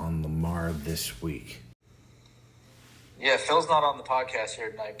thoughts on Lamar this week? Yeah, Phil's not on the podcast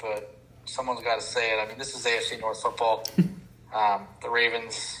here tonight, but someone's got to say it. I mean, this is AFC North football. The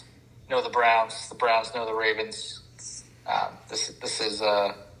Ravens know the Browns. The Browns know the Ravens. This is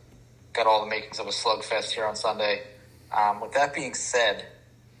got all the makings of a slugfest here on Sunday. With that being said,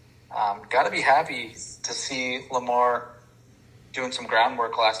 got to be happy to see Lamar doing some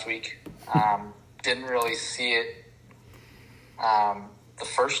groundwork last week. Didn't really see it the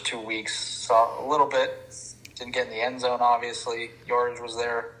first 2 weeks. Saw a little bit. Didn't get in the end zone, obviously. Yardage was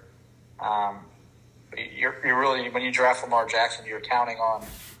there. But you're really, when you draft Lamar Jackson, you're counting on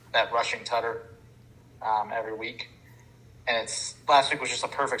that rushing tutter every week. And last week was just a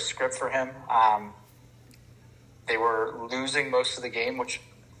perfect script for him. They were losing most of the game, which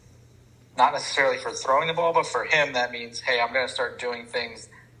not necessarily for throwing the ball, but for him, that means, hey, I'm going to start doing things.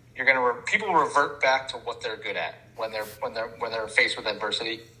 People revert back to what they're good at when they're faced with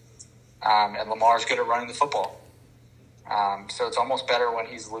adversity. And Lamar's good at running the football. So it's almost better when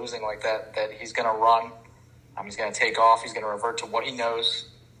he's losing like that he's going to run. He's going to take off. He's going to revert to what he knows.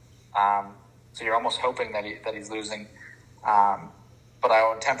 So you're almost hoping that he's losing. But I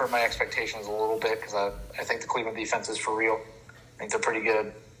would temper my expectations a little bit because I think the Cleveland defense is for real. I think they're pretty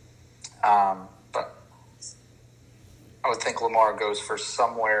good. But I would think Lamar goes for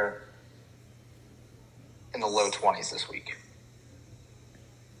somewhere in the low 20s this week.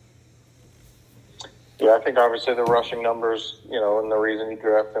 Yeah, I think obviously the rushing numbers, and the reason you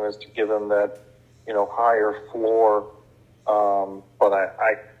draft him is to give him that, higher floor. But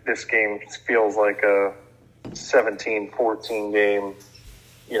this game feels like a 17-14 game,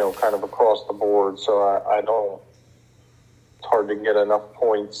 kind of across the board. So I don't. It's hard to get enough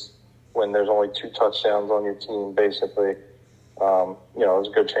points when there's only 2 touchdowns on your team, basically. There's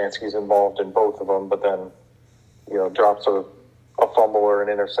a good chance he's involved in both of them, but then, drops a fumble or an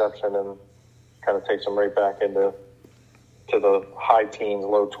interception and kind of takes them right back into the high teens,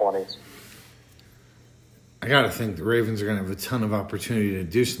 low 20s. I got to think the Ravens are going to have a ton of opportunity to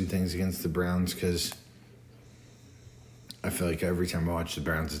do some things against the Browns because I feel like every time I watch the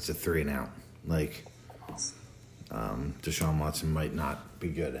Browns, it's a 3-and-out. Like, Deshaun Watson might not be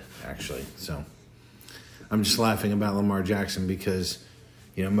good, actually. So I'm just laughing about Lamar Jackson because,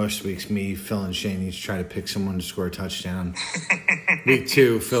 most weeks me, Phil, and Shane each try to pick someone to score a touchdown. Week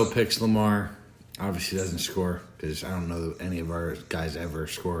 2, Phil picks Lamar. Obviously doesn't score because I don't know that any of our guys ever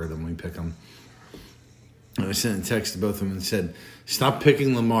score when we pick them. And I sent a text to both of them and said, stop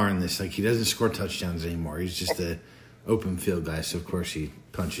picking Lamar in this. Like, he doesn't score touchdowns anymore. He's just an open field guy. So, of course, he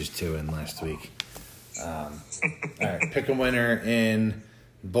punches 2 in last week. All right, pick a winner in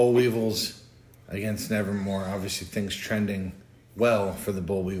Boll Weevils against Nevermore. Obviously, things trending well for the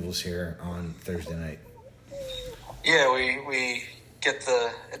Boll Weevils here on Thursday night. Yeah, we get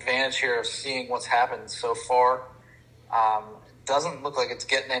the advantage here of seeing what's happened so far. Doesn't look like it's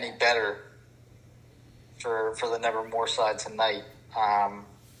getting any better for the Nevermore side tonight,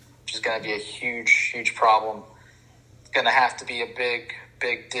 which is going to be a huge problem. It's going to have to be a big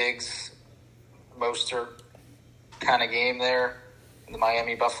Diggs, Mostert kind of game there in the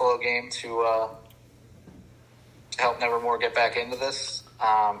Miami-Buffalo game to help Nevermore get back into this.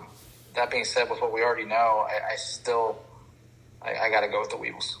 That being said, with what we already know, I got to go with the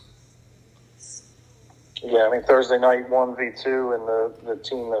Weevils. Yeah, Thursday night 1v2, and the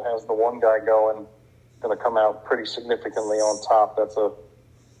team that has the one guy going going to come out pretty significantly on top. That's a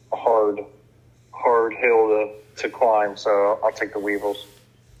hard hill to climb. So I'll take the Weevils.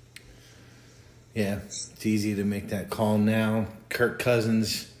 Yeah, it's easy to make that call now. Kirk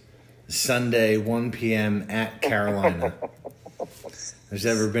Cousins, Sunday, 1 p.m. at Carolina. There's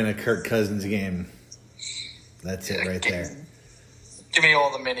ever been a Kirk Cousins game. That's it right there. Give me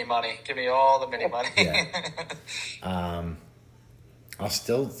all the mini money. Yeah. I'll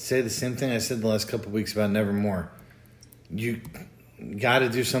still say the same thing I said the last couple of weeks about Nevermore. You got to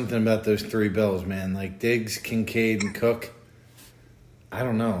do something about those 3 Bills, man. Like Diggs, Kincaid, and Cook. I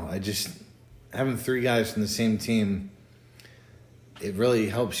don't know. Having 3 guys from the same team, it really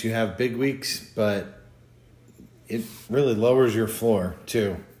helps you have big weeks, but it really lowers your floor,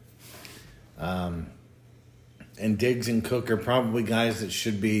 too. And Diggs and Cook are probably guys that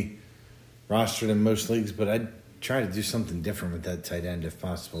should be rostered in most leagues, but I'd try to do something different with that tight end if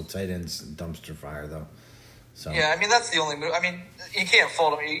possible. Tight end's dumpster fire, though. So yeah, that's the only move. You can't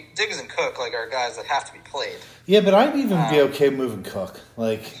fold them. Diggs and Cook are guys that have to be played. Yeah, but I'd even be okay moving Cook.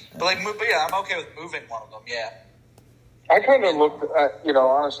 But yeah, I'm okay with moving one of them. Yeah. I kind of looked at,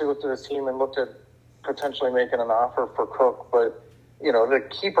 honestly looked at his team and looked at potentially making an offer for Cook, but the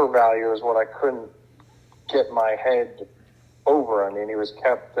keeper value is what I couldn't get my head over. He was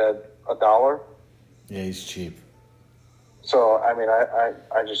kept at $1. Yeah, he's cheap. So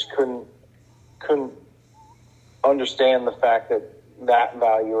I just couldn't understand the fact that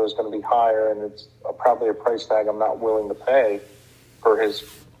value is going to be higher, and it's probably a price tag I'm not willing to pay for his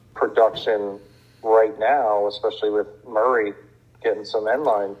production right now, especially with Murray getting some end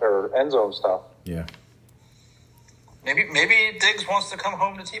zone stuff. Yeah. Maybe Diggs wants to come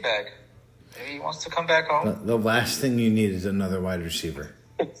home to teabag. Maybe he wants to come back home. The last thing you need is another wide receiver.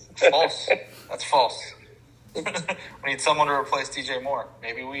 False. That's false. We need someone to replace DJ Moore.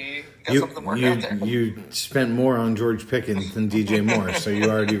 Maybe we got something working out there. You spent more on George Pickens than DJ Moore, so you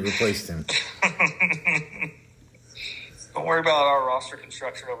already replaced him. Don't worry about our roster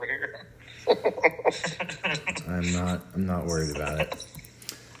construction over here. I'm not worried about it.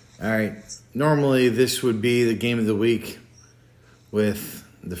 All right. Normally, this would be the game of the week with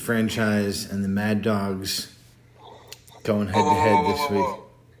the franchise and the Mad Dogs going head-to-head this week.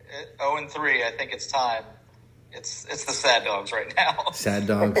 0-3, I think it's time. It's the Sad Dogs right now. Sad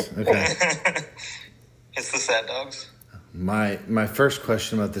Dogs? Okay. It's the Sad Dogs. My first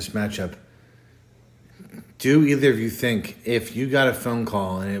question about this matchup, do either of you think if you got a phone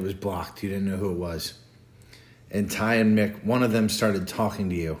call and it was blocked, you didn't know who it was, and Ty and Mick, one of them started talking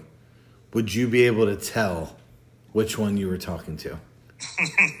to you, would you be able to tell which one you were talking to?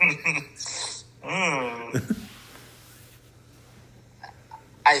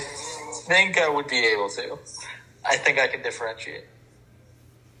 I think I would be able to. I think I can differentiate.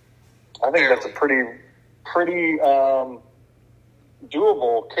 I think that's a pretty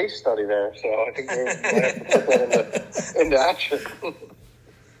doable case study there. So I think we might have to put that into action.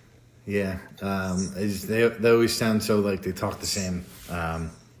 Yeah, they always sound so like they talk the same.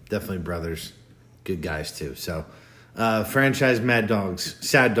 Definitely brothers, good guys too. So, franchise Sad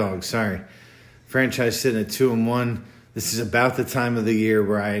Dogs. Sorry, franchise sitting at 2-1. This is about the time of the year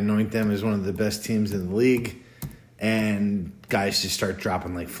where I anoint them as one of the best teams in the league, and guys just start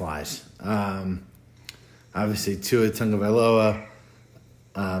dropping like flies. Obviously, Tua Tagovailoa,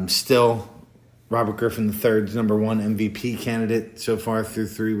 still Robert Griffin III's number one MVP candidate so far through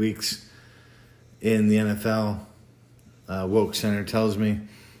 3 weeks in the NFL. Woke Center tells me.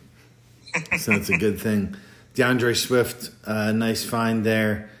 So it's a good thing. DeAndre Swift, nice find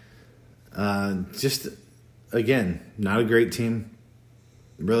there. Just, again, not a great team.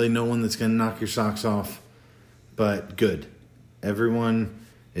 Really no one that's going to knock your socks off, but good. Everyone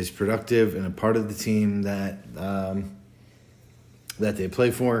is productive and a part of the team that they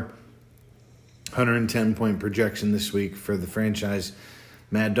play for. 110-point projection this week for the franchise.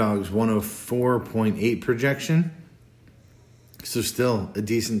 Mad Dogs 104.8 projection. So still a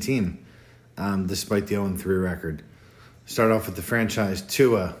decent team, despite the 0-3 record. Start off with the franchise.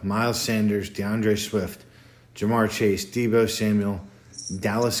 Tua, Miles Sanders, DeAndre Swift, Jamar Chase, Deebo Samuel,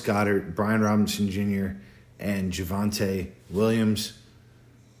 Dallas Goedert, Brian Robinson Jr., and Javonte Williams.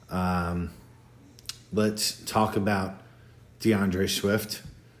 Let's talk about DeAndre Swift.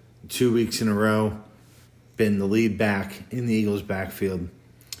 2 weeks in a row, been the lead back in the Eagles' backfield.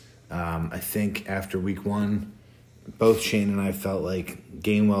 I think after week one, both Shane and I felt like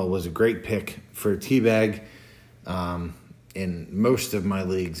Gainwell was a great pick for a teabag. In most of my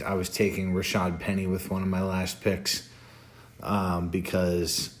leagues, I was taking Rashad Penny with one of my last picks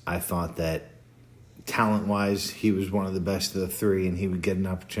because I thought that talent-wise, he was one of the best of the three and he would get an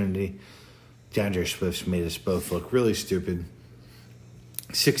opportunity. DeAndre Swift made us both look really stupid.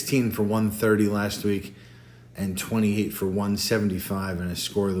 16 for 130 last week and 28 for 175 in a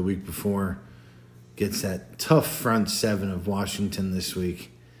score the week before. Gets that tough front seven of Washington this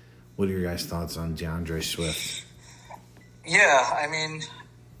week. What are your guys' thoughts on DeAndre Swift? Yeah, I mean,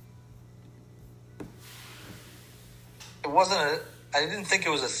 I didn't think it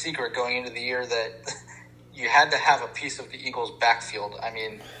was a secret going into the year that you had to have a piece of the Eagles' backfield. I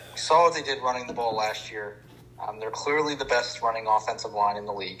mean, we saw what they did running the ball last year. They're clearly the best running offensive line in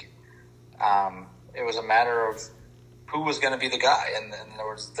the league. It was a matter of who was going to be the guy, and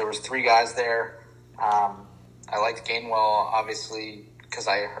there was three guys there. I liked Gainwell, obviously, because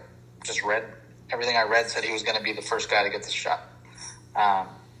I just read everything I read said he was going to be the first guy to get this shot.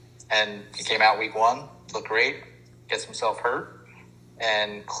 And he came out week one, looked great, gets himself hurt.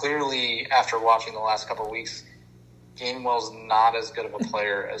 And clearly, after watching the last couple of weeks, Gainwell's not as good of a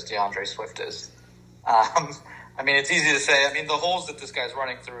player as DeAndre Swift is. I mean, it's easy to say. I mean, the holes that this guy's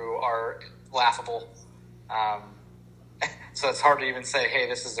running through are laughable. So it's hard to even say, hey,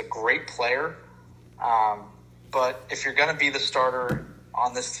 this is a great player. But if you're going to be the starter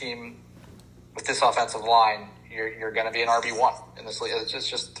on this team with this offensive line, you're going to be an RB1 in this league. It's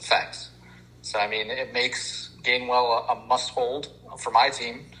just the facts. So, I mean, it makes Gainwell a must-hold for my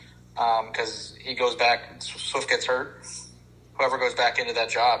team because he goes back, Swift gets hurt. Whoever goes back into that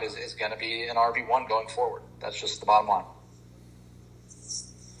job is going to be an RB1 going forward. That's just the bottom line.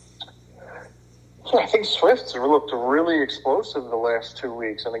 So I think Swift's looked really explosive the last 2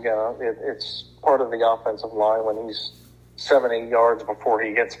 weeks. And again, it's part of the offensive line when he's 7-8 yards before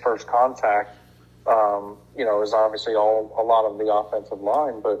he gets first contact, is obviously a lot of the offensive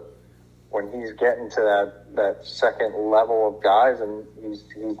line. But when he's getting to that second level of guys and he's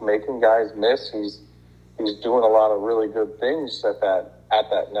making guys miss, he's doing a lot of really good things at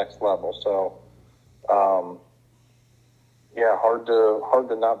that next level. So, hard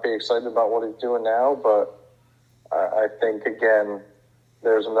to not be excited about what he's doing now. But I think, again,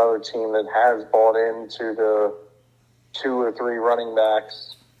 there's another team that has bought into the 2 or 3 running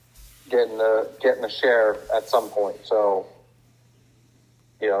backs getting a share at some point. So,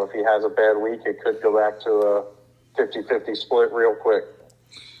 if he has a bad week, it could go back to a 50-50 split real quick.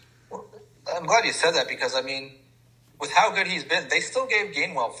 Well, I'm glad you said that because, with how good he's been, they still gave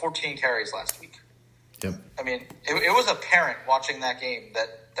Gainwell 14 carries last week. Yep. It was apparent watching that game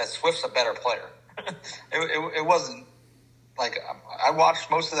that Swift's a better player. it wasn't like I watched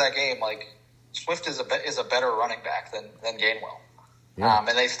most of that game. Like Swift is a better running back than Gainwell, yeah.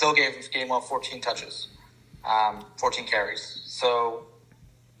 And they still gave Gainwell 14 touches, 14 carries. So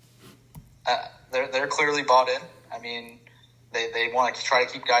they're clearly bought in. They want to try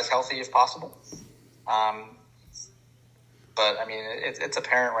to keep guys healthy if possible. But it's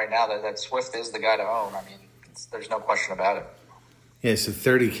apparent right now that Swift is the guy to own. There's no question about it. Yeah, so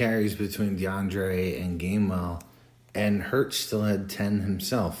 30 carries between DeAndre and Gainwell, and Hurts still had 10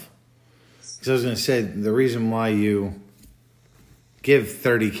 himself. Because I was going to say, the reason why you give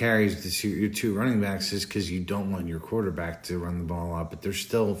 30 carries to your two running backs is because you don't want your quarterback to run the ball a lot, but they're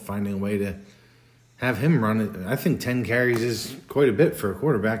still finding a way to have him run it. I think 10 carries is quite a bit for a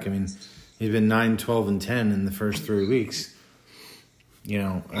quarterback. He's been 9, 12, and 10 in the first 3 weeks. You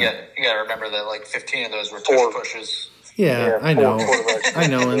got to remember that 15 of those were touch pushes. Yeah, I know,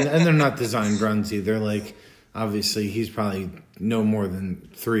 and they're not designed runs either. Obviously, he's probably no more than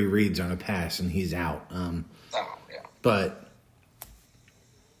 3 reads on a pass, and he's out. But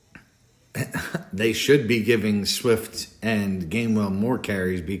they should be giving Swift and Gainwell more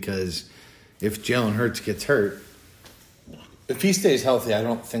carries because if Jalen Hurts gets hurt, if he stays healthy, I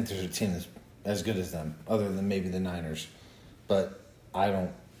don't think there's a team that's as good as them, other than maybe the Niners. But I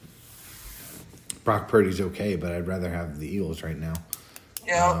don't. Brock Purdy's okay, but I'd rather have the Eagles right now.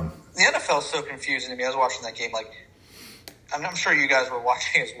 The NFL is so confusing to me. I was watching that game. I'm sure you guys were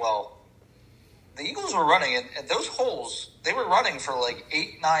watching as well. The Eagles were running, and those holes, they were running for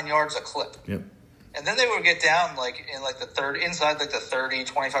 8-9 yards a clip. Yep. And then they would get down in the third, inside the 30,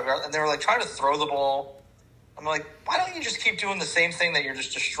 25 yards, and they were trying to throw the ball. I'm like, why don't you just keep doing the same thing that you're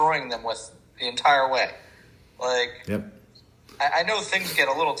just destroying them with the entire way? Yep. I know things get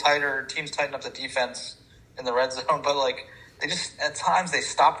a little tighter, teams tighten up the defense in the red zone, but they just at times they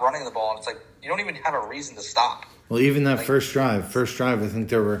stop running the ball, and it's you don't even have a reason to stop. Well, even that first drive, I think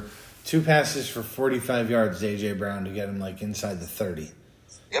there were 2 passes for 45 yards to A.J. Brown to get him inside the 30.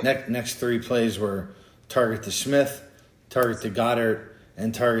 Yep. Next 3 plays were target to Smith, target to Goddard,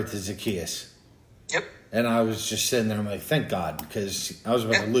 and target to Zacchaeus. Yep. And I was just sitting there, I'm like, thank God, because I was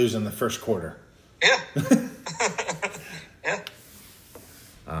about to lose in the first quarter. Yeah. Yeah.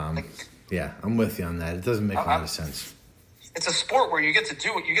 Yeah, I'm with you on that. It doesn't make a lot of sense. It's a sport where you get to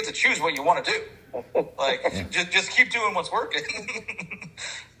do it. You get to choose what you want to do. Just keep doing what's working.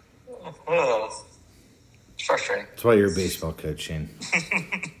 It's frustrating. That's why you're a baseball coach, Shane.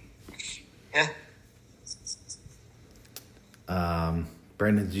 Yeah.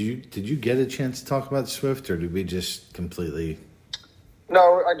 Brandon, did you get a chance to talk about Swift, or did we just completely?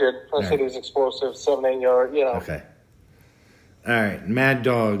 No, I did. I said he was explosive, 7-8 yard. Okay. All right, Mad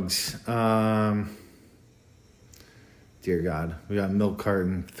Dogs. Dear God, we got Milk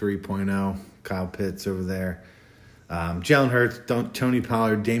Carton 3.0, Kyle Pitts over there. Jalen Hurts, Tony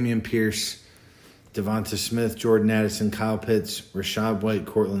Pollard, Damian Pierce, Devonta Smith, Jordan Addison, Kyle Pitts, Rashad White,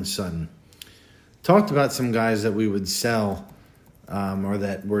 Cortland Sutton. Talked about some guys that we would sell or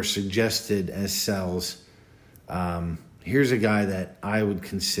that were suggested as sells. Here's a guy that I would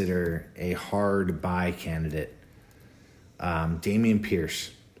consider a hard buy candidate. Damian Pierce.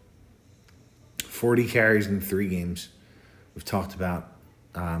 40 carries in 3 games. We've talked about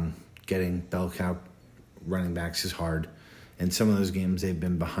getting bell cow running backs is hard. And some of those games they've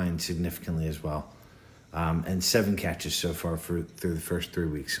been behind significantly as well. And 7 catches so far through the first 3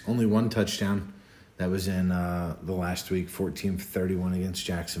 weeks. Only 1 touchdown. That was in the last week, 14 for 31 against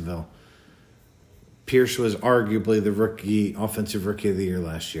Jacksonville. Pierce was arguably the offensive rookie of the year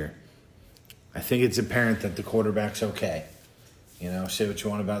last year. I think it's apparent that the quarterback's okay. Say what you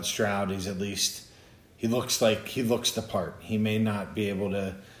want about Stroud. He looks the part. He may not be able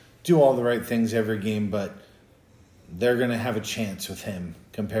to do all the right things every game, but they're going to have a chance with him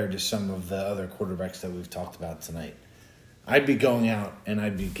compared to some of the other quarterbacks that we've talked about tonight. I'd be going out and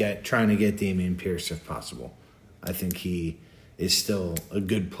I'd be trying to get Damian Pierce if possible. I think he is still a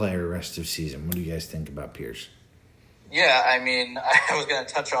good player rest of season. What do you guys think about Pierce? Yeah, I was going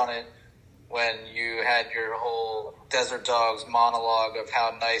to touch on it when you had your whole Desert Dogs monologue of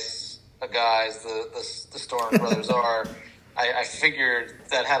how nice a guys the Storm brothers are. I figured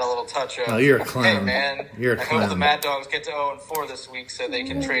that had a little touch of, oh, you're a clown. Hey, man, You're a I clown. hope the Mad Dogs get to 0-4 this week so they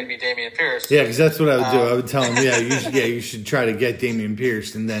can trade me Dameon Pierce. Yeah, because that's what I would do. I would tell him, you should try to get Dameon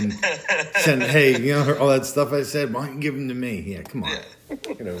Pierce and then send, hey, all that stuff I said, why don't you give him to me? Yeah, come on. Yeah.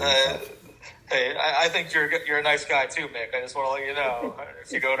 Get over yourself. Hey, I think you're a nice guy too, Mick. I just want to let you know.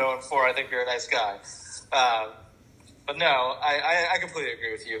 If you go 0-4, I think you're a nice guy. But no, I completely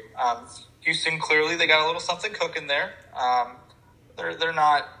agree with you. Houston, clearly they got a little something cooking there. They're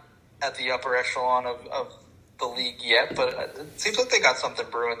not at the upper echelon of the league yet, but it seems like they got something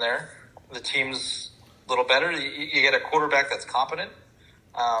brewing there. The team's a little better. You get a quarterback that's competent.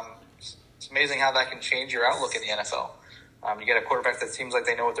 It's amazing how that can change your outlook in the NFL. You get a quarterback that seems like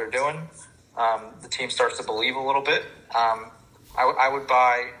they know what they're doing. The team starts to believe a little bit. I would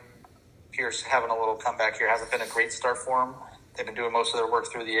buy Pierce having a little comeback here. Hasn't been a great start for him. They've been doing most of their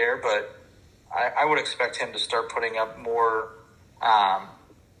work through the air, but I would expect him to start putting up more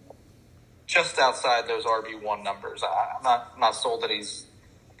just outside those RB1 numbers. I'm not sold that he's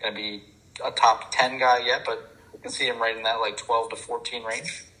going to be a top 10 guy yet, but you can see him right in that 12 to 14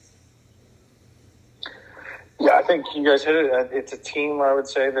 range. Yeah, I think you guys hit it. It's a team, I would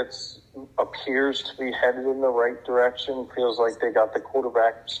say, that's appears to be headed in the right direction. Feels like they got the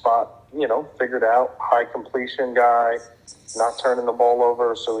quarterback spot, figured out. High completion guy, not turning the ball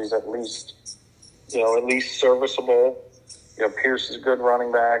over, so he's at least serviceable. Pierce is a good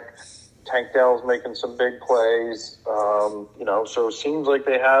running back. Tank Dell's making some big plays. So it seems like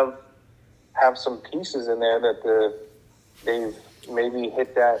they have some pieces in there that they've maybe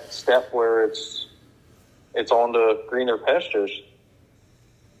hit that step where it's on to greener pastures.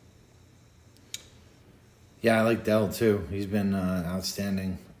 Yeah, I like Dell too. He's been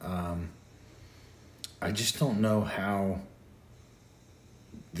outstanding. I just don't know how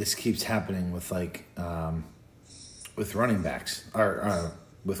this keeps happening with with running backs or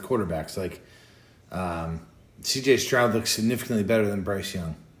with quarterbacks. C.J. Stroud looks significantly better than Bryce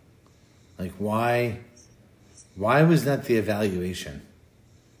Young. Why was that the evaluation?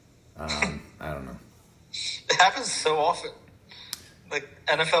 I don't know. It happens so often.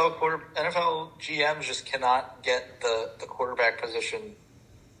 NFL GMs just cannot get the quarterback position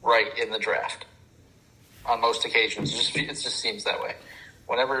right in the draft on most occasions. It just seems that way.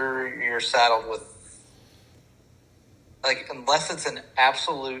 Whenever you're saddled with, unless it's an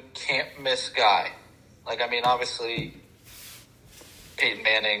absolute can't miss guy, obviously Peyton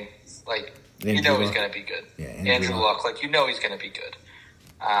Manning, he's going to be good. Yeah, Andrew Luck, he's going to be good.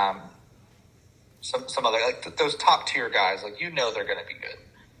 Some other, those top tier guys, they're going to be good.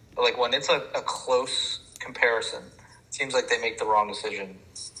 But when it's a close comparison, it seems like they make the wrong decision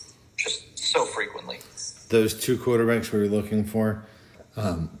just so frequently. Those two quarterbacks we were looking for,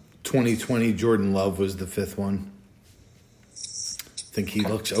 2020 Jordan Love was the fifth one. I think he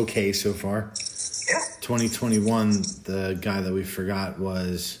looks okay so far. Yeah. 2021, the guy that we forgot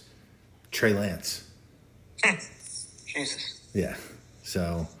was Trey Lance. Jesus. Yeah.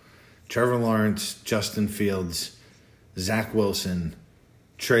 So Trevor Lawrence, Justin Fields, Zach Wilson,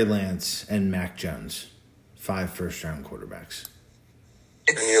 Trey Lance, and Mac Jones. 5 first-round quarterbacks.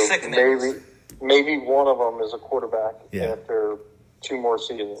 It's sickening. Maybe one of them is a quarterback after 2 more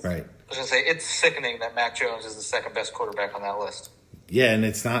seasons. Right. I was going to say, it's sickening that Mac Jones is the second best quarterback on that list. Yeah, and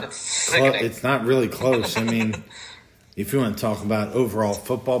it's not it's not really close. If you want to talk about overall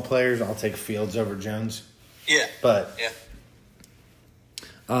football players, I'll take Fields over Jones. Yeah. But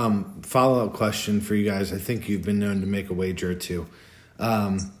follow-up question for you guys. I think you've been known to make a wager or two.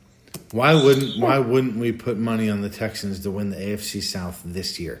 Why wouldn't we put money on the Texans to win the AFC South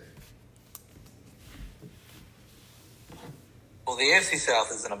this year? Well, the AFC South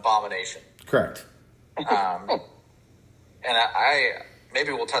is an abomination. Correct. And I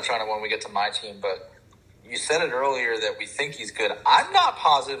maybe we'll touch on it when we get to my team, but you said it earlier that we think he's good. I'm not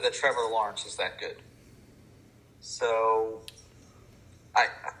positive that Trevor Lawrence is that good. So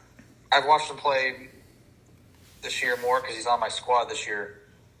I've watched him play this year more because he's on my squad this year.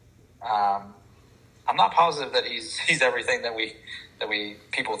 I'm not positive that he's everything that we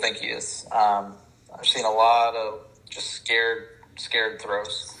people think he is. I've seen a lot of just scared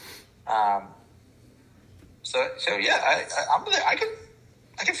throws. So yeah, I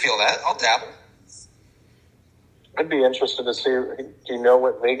can feel that. I'll dabble. I'd be interested to see. Do you know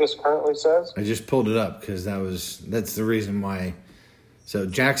what Vegas currently says? I just pulled it up because that's the reason why. So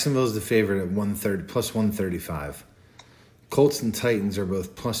Jacksonville's the favorite at 130 plus 135. Colts and Titans are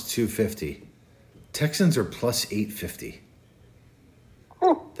both plus 250. Texans are plus 850.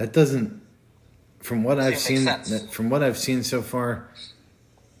 That doesn't. From what I've seen so far,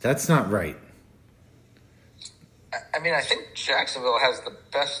 that's not right. I mean, I think Jacksonville has the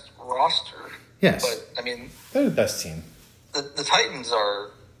best roster. Yes. But, I mean, they're the best team. The Titans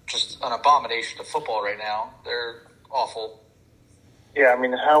are just an abomination of football right now. They're awful. Yeah, I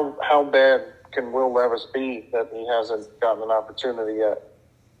mean, how bad can Will Levis be that he hasn't gotten an opportunity yet?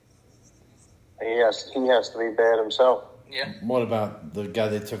 He has to be bad himself. Yeah. What about the guy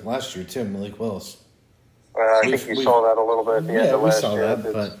they took last year, too, Malik Willis? I think you saw that a little bit at the end of last year. Yeah, we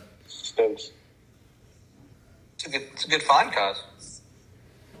saw that, but... Stinks. It's a good find, Cos.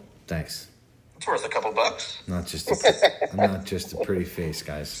 Thanks. It's worth a couple bucks. I'm not just a pretty face,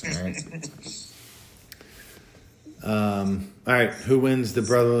 guys. All right. Who wins the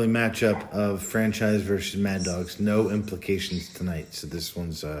brotherly matchup of franchise versus Mad Dogs? No implications tonight, so this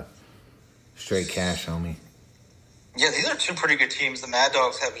one's straight cash, homie. Yeah, these are two pretty good teams. The Mad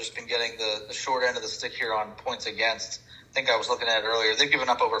Dogs have just been getting the short end of the stick here on points against. I think I was looking at it earlier. They've given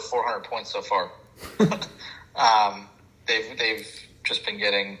up over 400 points so far. They've just been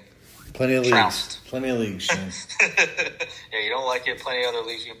getting plenty of trounced. Leagues. Plenty of leagues, Shane. Yeah, you don't like it. Plenty of other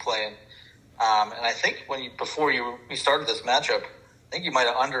leagues you can play in. And I think before we started this matchup, I think you might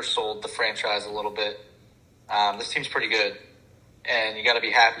have undersold the franchise a little bit. This team's pretty good, and you got to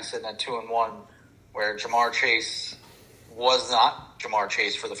be happy sitting at 2-1, where Jamar Chase was not Jamar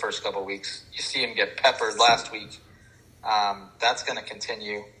Chase for the first couple of weeks. You see him get peppered last week. That's going to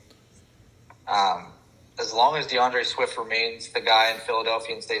continue. As long as DeAndre Swift remains the guy in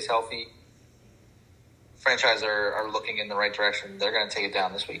Philadelphia and stays healthy, franchise are looking in the right direction. They're going to take it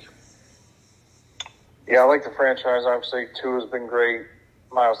down this week. Yeah, I like the franchise. Obviously, Tua has been great.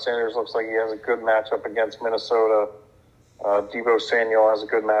 Miles Sanders looks like he has a good matchup against Minnesota. Deebo Samuel has a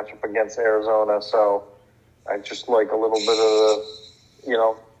good matchup against Arizona. So I just like a little bit of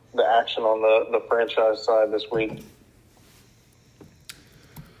the action on the franchise side this week.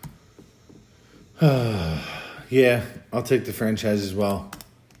 Yeah, I'll take the franchise as well.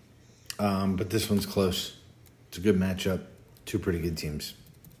 But this one's close. It's a good matchup. Two pretty good teams.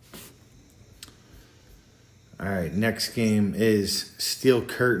 All right, next game is Steel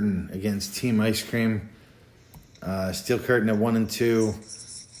Curtain against Team Ice Cream. Steel Curtain at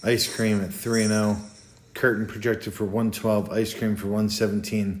 1-2, Ice Cream at 3-0. Curtain projected for 112, Ice Cream for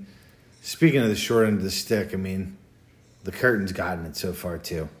 117. Speaking of the short end of the stick, I mean, the Curtain's gotten it so far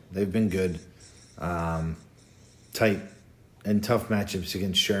too. They've been good. Tight and tough matchups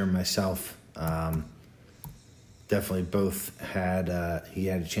against Sher and myself. Definitely both had he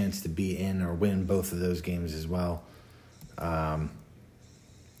had a chance to be in or win both of those games as well. I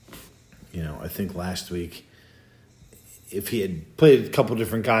think last week, if he had played a couple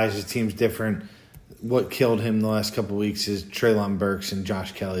different guys, his team's different. What killed him the last couple of weeks is Treylon Burks and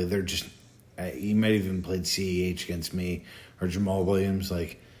Josh Kelly. They're just he might have even played CEH against me or Jamal Williams.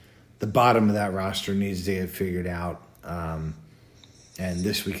 Like, the bottom of that roster needs to get figured out. And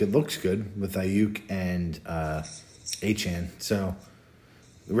this week it looks good with Ayuk and Achane. So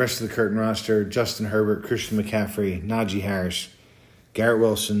the rest of the Curtain roster: Justin Herbert, Christian McCaffrey, Najee Harris, Garrett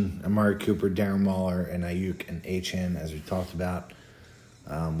Wilson, Amari Cooper, Darren Waller, and Ayuk and Achane, as we talked about.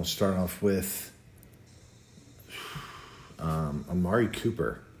 We'll start off with Amari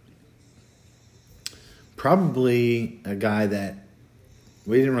Cooper. Probably a guy that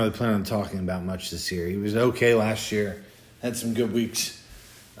we didn't really plan on talking about much this year. He was okay last year. Had some good weeks.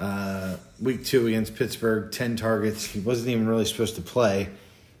 Week 2 against Pittsburgh, 10 targets. He wasn't even really supposed to play.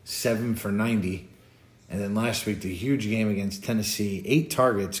 7 for 90. And then last week, the huge game against Tennessee. 8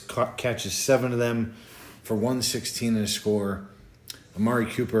 targets, catches 7 of them for 116 and a score. Amari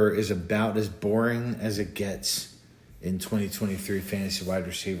Cooper is about as boring as it gets in 2023 fantasy wide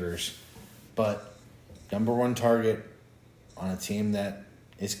receivers. But number 1 target on a team that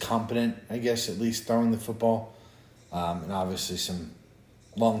is competent, I guess, at least throwing the football. And obviously some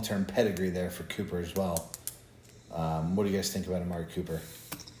long-term pedigree there for Cooper as well. What do you guys think about Amari Cooper?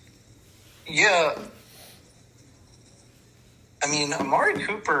 Yeah. I mean, Amari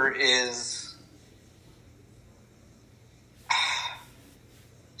Cooper is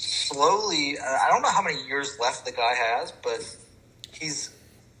slowly, I don't know how many years left the guy has, but he's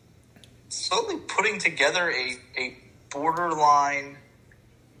slowly putting together a borderline,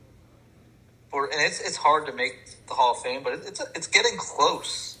 and it's hard to make the Hall of Fame, but it's getting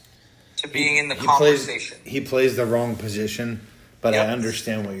close to being in the conversation. He plays the wrong position, but Yep. I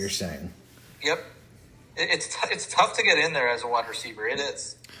understand what you're saying. Yep. It's tough to get in there as a wide receiver. It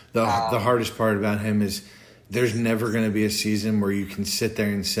is. The hardest part about him is there's never going to be a season where you can sit there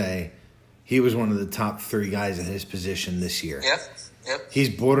and say he was one of the top 3 guys at his position this year. Yep. He's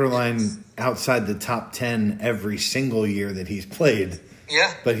borderline outside the top 10 every single year that he's played.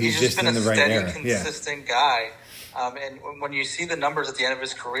 Yeah. But he's just been in a the right steady, era. consistent guy. And when you see the numbers at the end of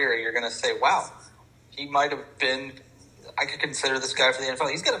his career, you're going to say, wow, he might have been – I could consider this guy for the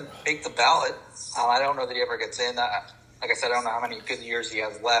NFL. He's going to make the ballot. I don't know that he ever gets in. Like I said, I don't know how many good years he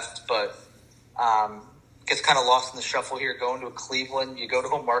has left, but gets kind of lost in the shuffle here going to Cleveland. You go to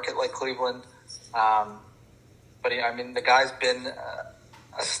a market like Cleveland. But, I mean, the guy's been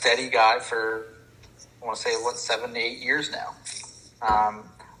a steady guy for, I want to say, 7 to 8 years now.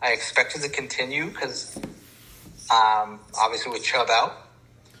 I expect it to continue because obviously with Chubb out,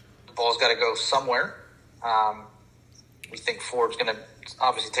 the ball's got to go somewhere. We think Ford's going to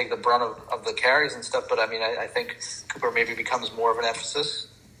obviously take the brunt of the carries and stuff, but I mean, I think Cooper maybe becomes more of an emphasis,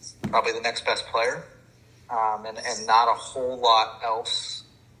 probably the next best player, and not a whole lot else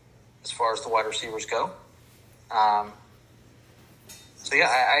as far as the wide receivers go. So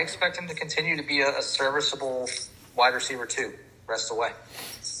yeah, I expect him to continue to be a serviceable wide receiver too, rest of the way.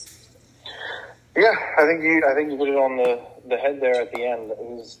 Yeah, I think you hit it on the head there at the end.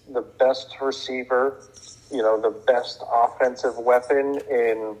 He's the best receiver, the best offensive weapon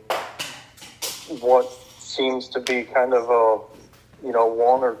in what seems to be kind of a,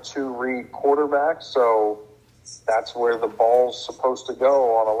 one or two read quarterback. So that's where the ball's supposed to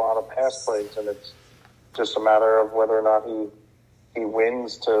go on a lot of pass plays, and it's just a matter of whether or not he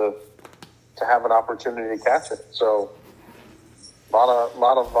wins to have an opportunity to catch it. So a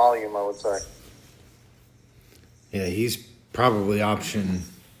lot of volume, I would say. Yeah, he's probably option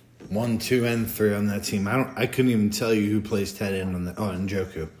 1, 2, and 3 on that team. I couldn't even tell you who plays tight end on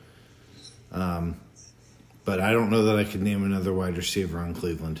Njoku. But I don't know that I could name another wide receiver on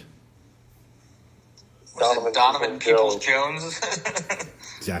Cleveland. Donovan Peoples-Jones?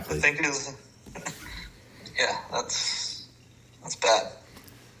 Exactly. I think is. Yeah, that's bad.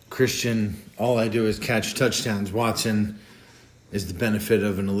 Christian, all I do is catch touchdowns. Watson is the benefit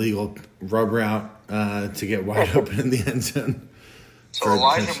of an illegal rub route to get wide open in the end zone. So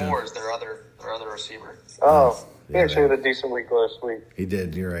Elijah Moore is their other receiver. Oh, he actually had a decent week last week. He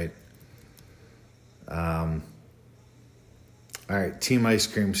did. You're right. All right, Team Ice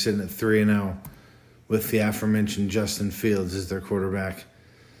Cream sitting at 3-0 with the aforementioned Justin Fields as their quarterback.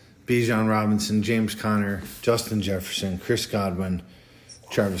 Bijan Robinson, James Conner, Justin Jefferson, Chris Godwin,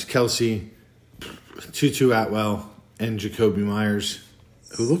 Travis Kelce, Tutu Atwell, and Jacoby Myers,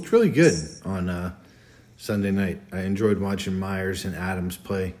 who looked really good on Sunday night. I enjoyed watching Myers and Adams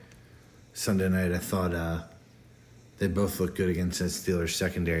play Sunday night. I thought they both looked good against that Steelers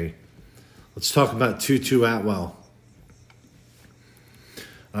secondary. Let's talk about Tutu Atwell.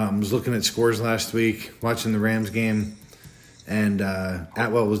 I was looking at scores last week, watching the Rams game, and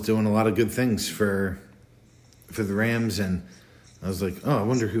Atwell was doing a lot of good things for the Rams, and I was like, oh, I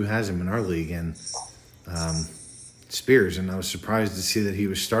wonder who has him in our league, and Spears, and I was surprised to see that he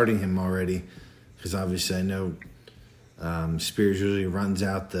was starting him already, because obviously I know Spears usually runs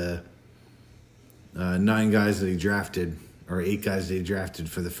out the 9 guys that he drafted, or 8 guys that he drafted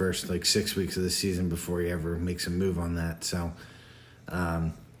for the first 6 weeks of the season before he ever makes a move on that. So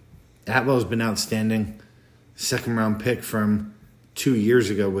Atwell's been outstanding. 2nd-round pick from 2 years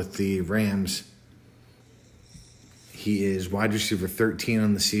ago with the Rams. He is wide receiver 13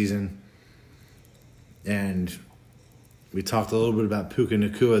 on the season. And we talked a little bit about Puka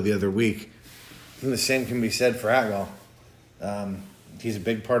Nacua the other week. And the same can be said for Atwell. He's a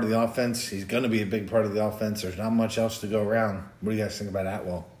big part of the offense. He's going to be a big part of the offense. There's not much else to go around. What do you guys think about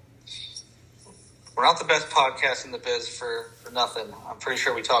Atwell? We're not the best podcast in the biz for nothing. I'm pretty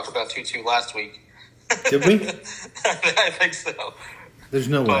sure we talked about Tutu last week. Did we? I think so. There's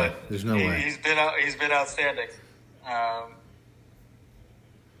no way. There's no way. He's been outstanding.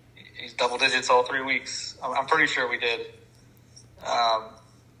 He's double digits all 3 weeks. I'm pretty sure we did.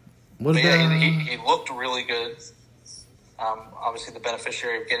 He looked really good. Obviously, the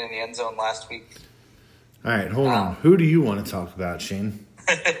beneficiary of getting in the end zone last week. All right, hold on. Who do you want to talk about, Shane?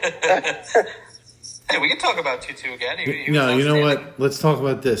 Hey, we can talk about Tutu again. No, you know what? Let's talk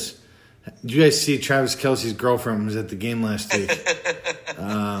about this. Did you guys see Travis Kelce's girlfriend was at the game last week?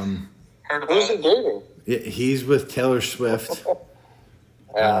 Heard about Who's he it. dating? Yeah, he's with Taylor Swift.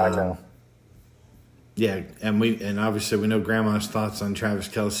 Yeah, I know. Yeah, and obviously we know Grandma's thoughts on Travis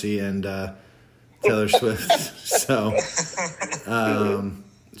Kelce and Taylor Swift. So,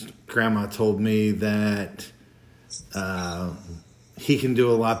 Grandma told me that he can do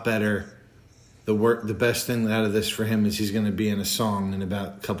a lot better. The best thing out of this for him is he's going to be in a song in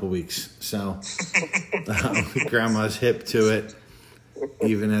about a couple weeks. So, Grandma's hip to it,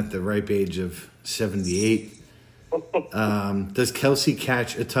 even at the ripe age of 78. Does Kelce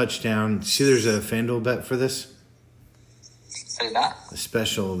catch a touchdown? See, there's a FanDuel bet for this. I did not. A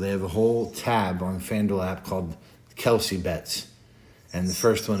special. They have a whole tab on FanDuel app called Kelsey bets. And the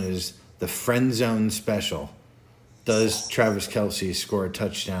first one is the Friend Zone Special. Does Travis Kelsey score a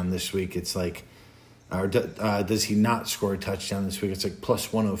touchdown this week? It's like, or does he not score a touchdown this week? It's like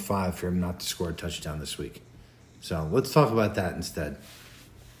plus 105 for him not to score a touchdown this week. So let's talk about that instead.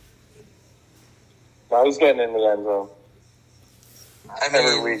 No, he's getting in the end zone. I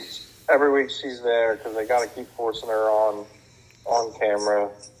mean, Every week she's there because they got to keep forcing her on camera.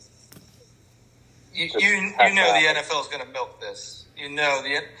 You know the NFL is going to milk this. You know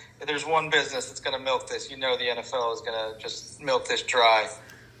if there's one business that's going to milk this, you know the NFL is going to just milk this dry.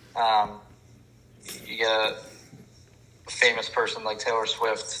 You get a famous person like Taylor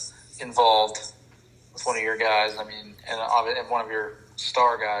Swift involved with one of your guys. I mean, and one of your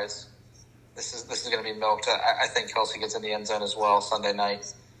star guys. This is going to be milked. I think Kelsey gets in the end zone as well Sunday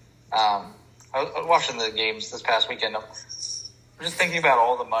night. I was watching the games this past weekend. I'm just thinking about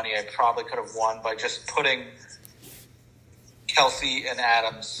all the money I probably could have won by just putting Kelsey and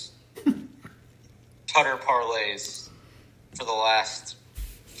Adams Tutter parlays for the last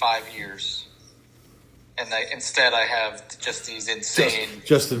 5 years. And instead I have just these insane...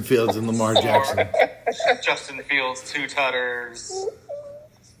 Justin Fields and Lamar Jackson. Justin Fields, 2 Tutters.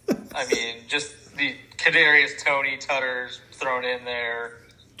 I mean, just the Kadarius Toney Tutters thrown in there.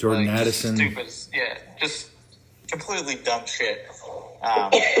 Jordan Addison. Stupid, just completely dumb shit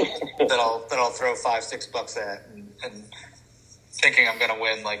that I'll throw $5-6 at and thinking I'm going to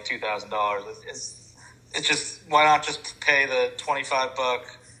win like $2,000. It's just, why not just pay the $25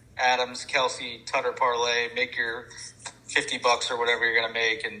 Adams Kelsey Tutter parlay, make your $50 or whatever you're going to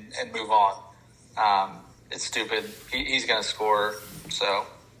make and move on. It's stupid. He's going to score, so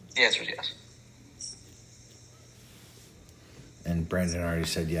the answer is yes. And Brandon already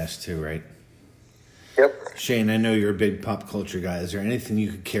said yes too, right? Yep. Shane, I know you're a big pop culture guy. Is there anything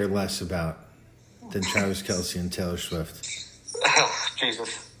you could care less about than Travis Kelsey and Taylor Swift? Oh,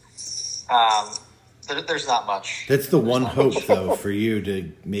 Jesus. There's not much. That's the one hope, though, for you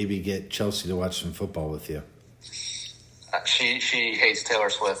to maybe get Chelsea to watch some football with you. She hates Taylor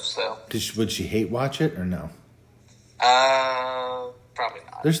Swift, so. Would she hate watch it or no? Probably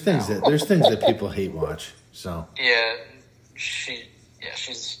not. There's things that people hate watch. So yeah,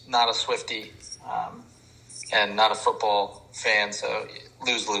 she's not a Swiftie, and not a football fan. So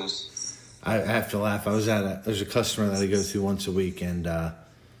lose. I have to laugh. There's a customer that I go to once a week, and I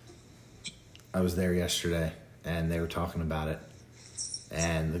was there yesterday, and they were talking about it.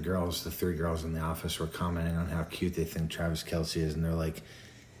 And the 3 girls in the office were commenting on how cute they think Travis Kelsey is, and they're like,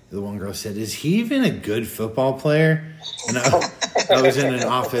 the one girl said, "Is he even a good football player?" And I was in an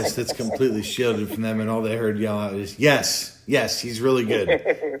office that's completely shielded from them, and all they heard yell out is, yes, he's really good.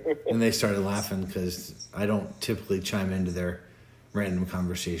 And they started laughing because I don't typically chime into their random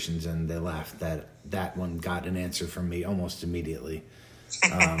conversations, and they laughed that one got an answer from me almost immediately.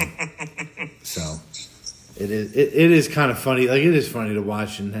 So it is kind of funny. Like, it is funny to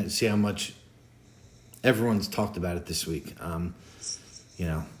watch and see how much everyone's talked about it this week.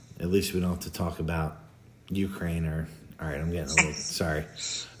 At least we don't have to talk about Ukraine or... All right, I'm getting a little... Sorry.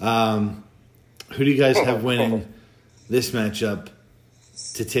 Who do you guys have winning this matchup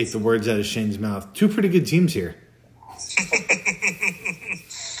to take the words out of Shane's mouth? 2 pretty good teams here.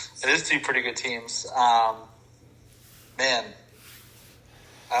 It is 2 pretty good teams. Man,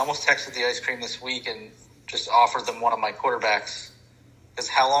 I almost texted the ice cream this week and just offered them one of my quarterbacks. Because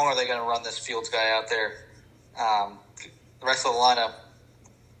how long are they going to run this Fields guy out there? The rest of the lineup,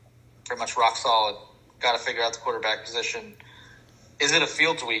 pretty much rock solid. Got to figure out the quarterback position. Is it a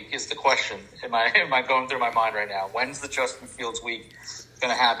Fields week is the question. Am I going through my mind right now? When's the Justin Fields week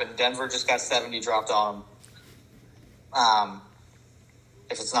going to happen? Denver just got 70 dropped on them.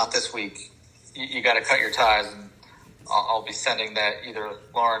 If it's not this week, you got to cut your ties, and I'll be sending that either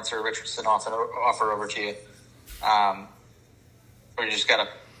Lawrence or Richardson offer over to you. Or you just got to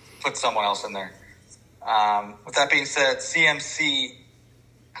put someone else in there. With that being said, CMC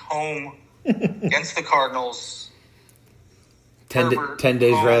home against the Cardinals. 10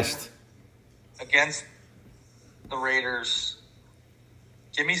 days rest. Against the Raiders.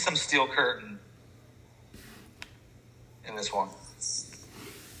 Give me some steel curtain in this one.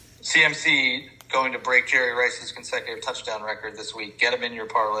 CMC going to break Jerry Rice's consecutive touchdown record this week. Get him in your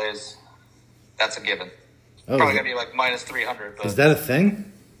parlays. That's a given. Probably going to be like minus 300. But is that a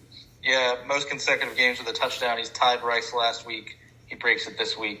thing? Yeah, most consecutive games with a touchdown. He's tied Rice last week. He breaks it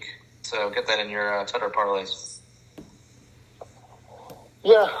this week. So get that in your Tutter parlays.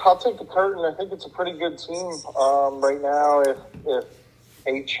 Yeah, I'll take the curtain. I think it's a pretty good team right now. If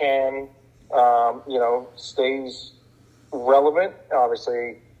Achane, stays relevant,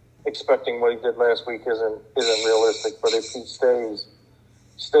 obviously expecting what he did last week isn't realistic. But if he stays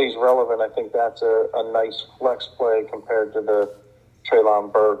relevant, I think that's a nice flex play compared to the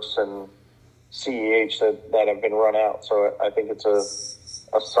Treylon Burks and CEH that have been run out. So I think it's a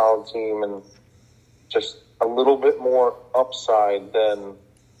solid team and just a little bit more upside than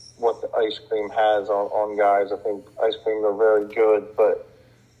what the ice cream has on guys. I think ice cream are very good, but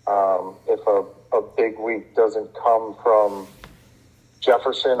if a big week doesn't come from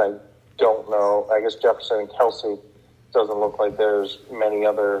Jefferson, I don't know. I guess Jefferson and Kelsey doesn't look like there's many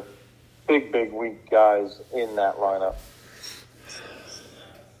other big week guys in that lineup.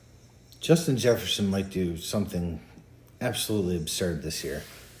 Justin Jefferson might do something absolutely absurd this year.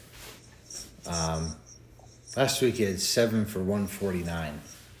 Last week he had 7 for 149,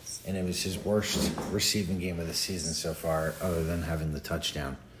 and it was his worst receiving game of the season so far, other than having the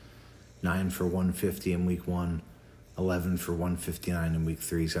touchdown. 9 for 150 in week 1, 11 for 159 in week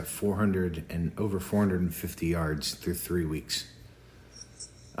 3. He's got 400 and over 450 yards through 3 weeks.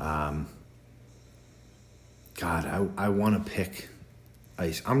 God, I want to pick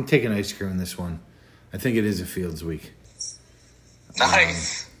ice. I'm taking ice cream in this one. I think it is a Fields week.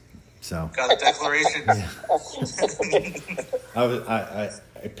 Nice. So got a declaration. Yeah.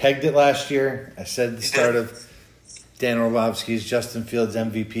 I pegged it last year. I said at the start of Dan Orlovsky's Justin Fields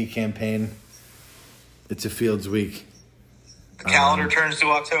MVP campaign, it's a Fields week. The calendar turns to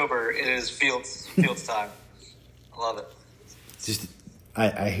October. It is Fields time. I love it. Just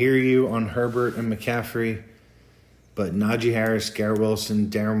I hear you on Herbert and McCaffrey, but Najee Harris, Garrett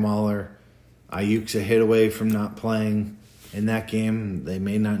Wilson, Darren Waller, Ayuk's a hit away from not playing in that game. They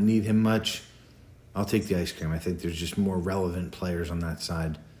may not need him much. I'll take the ice cream. I think there's just more relevant players on that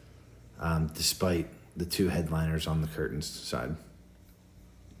side, despite the 2 headliners on the curtains side.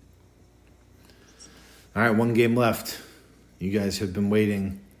 All right, 1 game left. You guys have been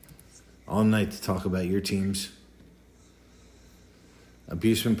waiting all night to talk about your teams.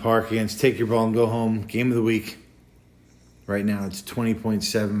 Abusement Park against Take Your Ball and Go Home. Game of the week. Right now it's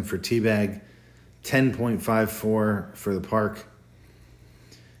 20.7 for Teabag, 10.54 for the Park.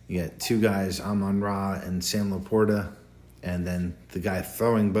 You got 2 guys, Amon Ra and Sam Laporta, and then the guy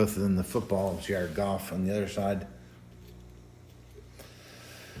throwing both of them the football, Jared Goff, on the other side.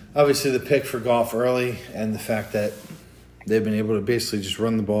 Obviously the pick for Goff early and the fact that they've been able to basically just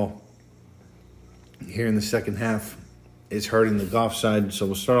run the ball here in the second half is hurting the Goff side. So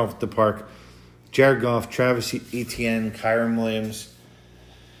we'll start off with the Park. Jared Goff, Travis Etienne, Kyron Williams,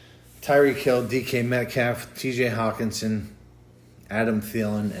 Tyreek Hill, DK Metcalf, TJ Hawkinson, Adam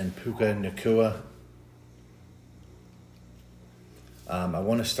Thielen, and Puka Nacua. I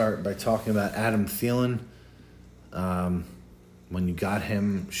want to start by talking about Adam Thielen. When you got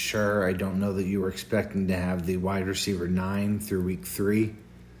him, sure, I don't know that you were expecting to have the wide receiver 9 through week 3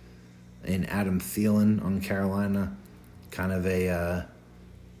 in Adam Thielen on Carolina. Kind of a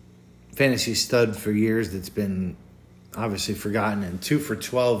fantasy stud for years that's been obviously forgotten. And 2 for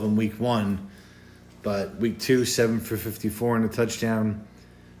 12 in week 1. But week 2, 7 for 54 and a touchdown.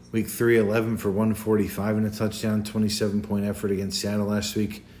 Week 3, 11 for 145 and a touchdown. 27-point effort against Seattle last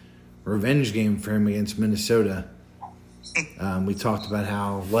week. Revenge game for him against Minnesota. We talked about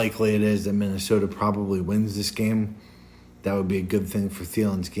how likely it is that Minnesota probably wins this game. That would be a good thing for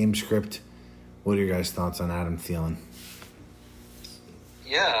Thielen's game script. What are your guys' thoughts on Adam Thielen?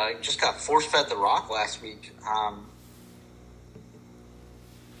 Yeah, I just got force-fed the rock last week.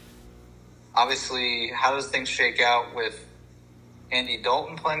 Obviously, how does things shake out with Andy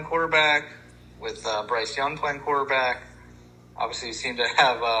Dalton playing quarterback, with Bryce Young playing quarterback? Obviously, you seem to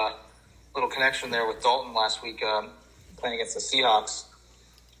have a little connection there with Dalton last week playing against the Seahawks.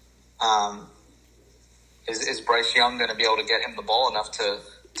 Is Bryce Young going to be able to get him the ball enough to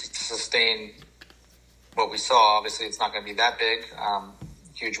sustain what we saw? Obviously, it's not going to be that big.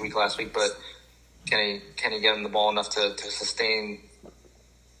 Huge week last week, but can he get him the ball enough to sustain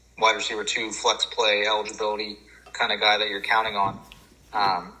wide receiver 2 flex play eligibility kind of guy that you're counting on?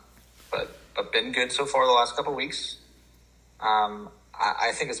 But been good so far the last couple of weeks.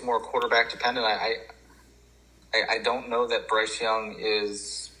 I think it's more quarterback dependent. I don't know that Bryce Young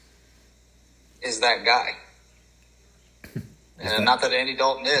is that guy. And not that Andy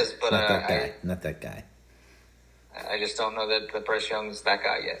Dalton is, but not that guy. I just don't know that Bryce Young is that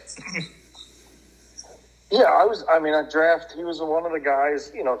guy yet. Yeah, at draft, he was one of the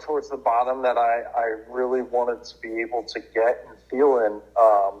guys, towards the bottom that I really wanted to be able to get and feel in,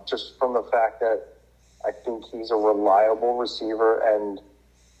 just from the fact that I think he's a reliable receiver and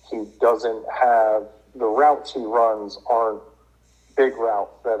he doesn't have the routes he runs aren't big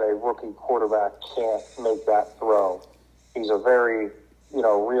routes that a rookie quarterback can't make that throw. He's a very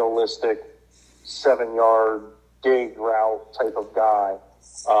realistic 7-yard dig route type of guy.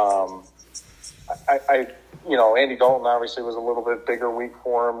 Andy Dalton obviously was a little bit bigger week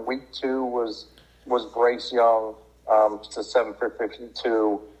for him. Week 2 was Bryce Young to 7 for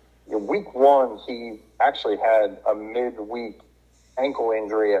 52. Week 1, he actually had a midweek ankle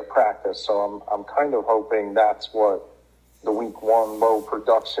injury at practice, so I'm kind of hoping that's what the week 1 low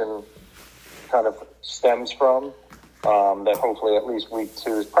production kind of stems from. That hopefully at least week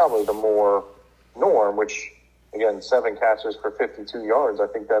 2 is probably the more norm, which again, 7 catches for 52 yards. I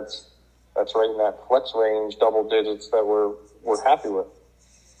think that's right in that flex range, double digits that we're happy with.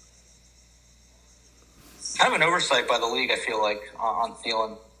 Kind of an oversight by the league, I feel like, on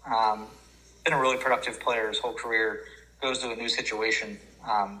Thielen. Been a really productive player his whole career. Goes to a new situation.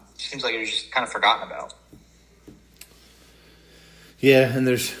 Seems like he was just kind of forgotten about. Yeah, and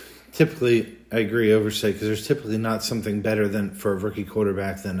there's typically, I agree, oversight, because there's typically not something better than for a rookie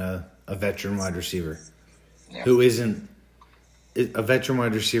quarterback than a veteran wide receiver who isn't a veteran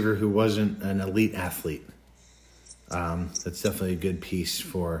wide receiver who wasn't an elite athlete. That's definitely a good piece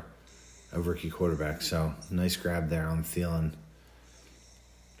for a rookie quarterback. So nice grab there on Thielen.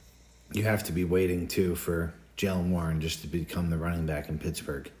 You have to be waiting too for Jalen Warren just to become the running back in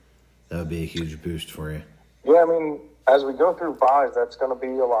Pittsburgh. That would be a huge boost for you. Yeah, I mean, as we go through buys, that's going to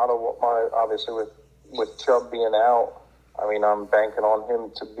be a lot of what obviously with Chubb being out, I mean, I'm banking on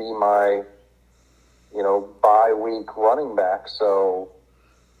him to be my, bye week running back. So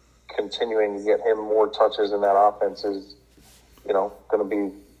continuing to get him more touches in that offense is, going to be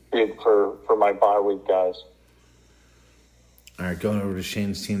big for my bye week guys. All right, going over to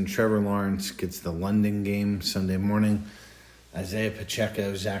Shane's team, Trevor Lawrence gets the London game Sunday morning. Isaiah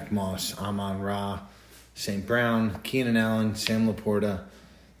Pacheco, Zach Moss, Amon-Ra, St. Brown, Keenan Allen, Sam Laporta,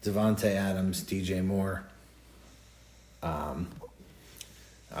 Devontae Adams, DJ Moore.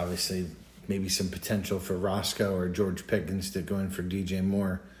 Obviously, maybe some potential for Roscoe or George Pickens to go in for DJ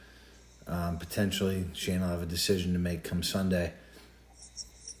Moore. Potentially, Shane will have a decision to make come Sunday.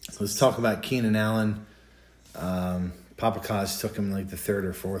 Let's talk about Keenan Allen. Papa Kaz took him like the 3rd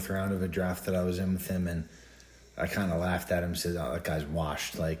or 4th round of a draft that I was in with him, and I kind of laughed at him and said, "Oh, that guy's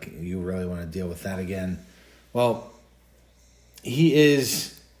washed. Like, you really want to deal with that again?" Well, he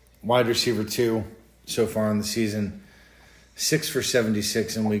is wide receiver 2 so far in the season. 6 for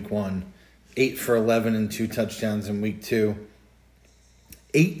 76 in week 1. 8 for 11 and 2 touchdowns in week 2.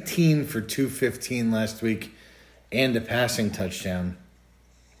 18 for 215 last week and a passing touchdown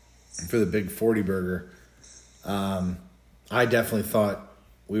for the big 40 burger. I definitely thought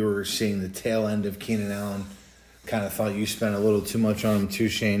we were seeing the tail end of Keenan Allen. Kind of thought you spent a little too much on him too,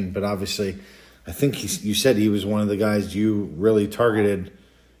 Shane. But obviously, I think you said he was one of the guys you really targeted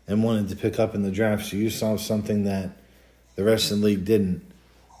and wanted to pick up in the draft. So you saw something that the rest of the league didn't.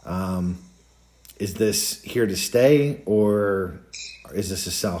 Is this here to stay, or is this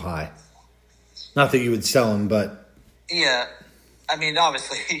a sell high? Not that you would sell him, but... Yeah. I mean,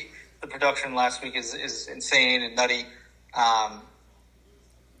 obviously, the production last week is insane and nutty.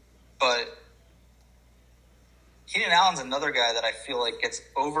 But Keenan Allen's another guy that I feel like gets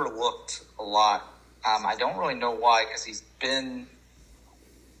overlooked a lot. I don't really know why, because he's been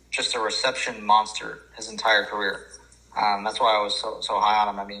just a reception monster his entire career. That's why I was so high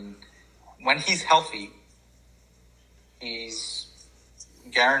on him. I mean, when he's healthy, he's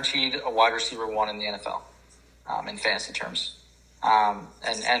guaranteed a wide receiver 1 in the NFL in fantasy terms. And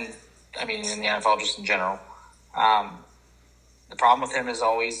I mean, in the NFL just in general. The problem with him is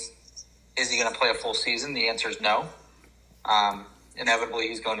always, is he going to play a full season? The answer is no. Inevitably,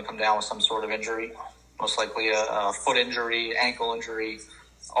 he's going to come down with some sort of injury, most likely a foot injury, ankle injury,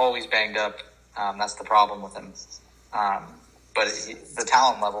 always banged up. That's the problem with him. But the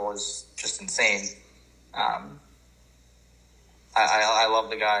talent level is just insane. I love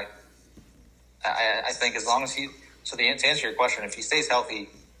the guy. I think as long as to answer your question, if he stays healthy,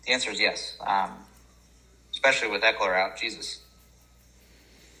 the answer is yes. Especially with Eckler out, Jesus.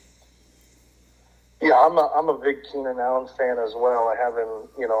 Yeah, I'm a big Keenan Allen fan as well. I have him,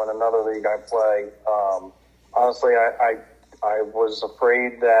 in another league I play. Honestly, I was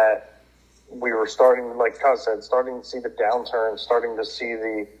afraid that we were starting, like Kaz said, starting to see the downturn, starting to see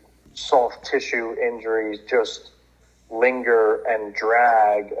the soft tissue injuries just linger and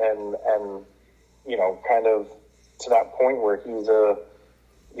drag and kind of to that point where he's a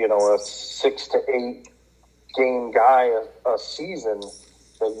 6 to 8 game guy a season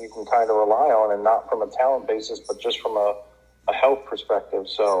that you can kind of rely on, and not from a talent basis, but just from a health perspective.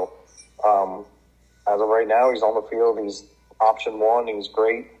 So as of right now, he's on the field. He's option 1. He's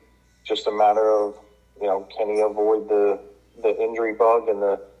great. Just a matter of, can he avoid the the injury bug and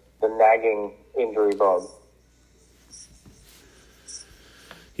the nagging injury bug.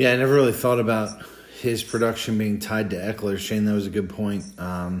 Yeah, I never really thought about his production being tied to Eckler. Shane, that was a good point,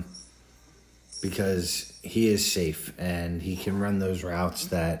 because he is safe and he can run those routes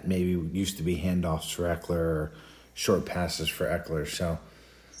that maybe used to be handoffs for Eckler or short passes for Eckler. So,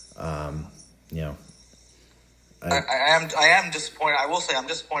 you know, I am disappointed. I will say I'm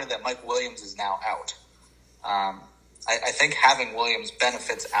disappointed that Mike Williams is now out. I think having Williams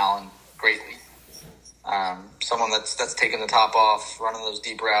benefits Allen greatly. Someone that's taking the top off, running those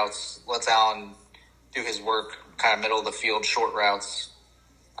deep routes, lets Allen do his work, kind of middle of the field, short routes.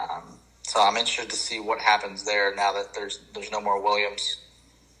 So I'm interested to see what happens there now that there's no more Williams.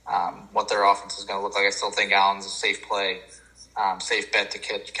 What their offense is going to look like. I still think Allen's a safe play, safe bet to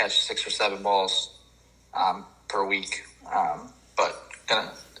catch 6 or 7 balls per week. But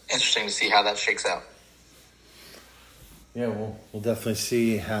interesting to see how that shakes out. Yeah, we'll definitely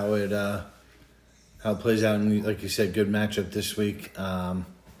see how it plays out. And like you said, good matchup this week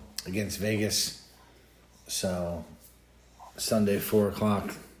against Vegas. So Sunday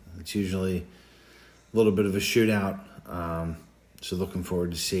 4:00. It's usually a little bit of a shootout. So looking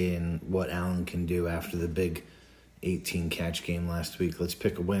forward to seeing what Allen can do after the big 18-catch game last week. Let's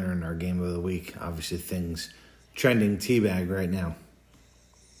pick a winner in our game of the week. Obviously, things trending teabag right now.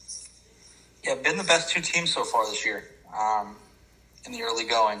 Yeah, been the best 2 teams so far this year in the early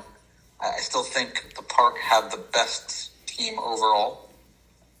going. I still think the Park have the best team overall.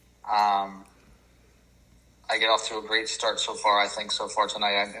 I get off to a great start so far, I think, so far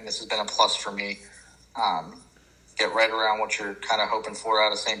tonight, and this has been a plus for me. Get right around what you're kind of hoping for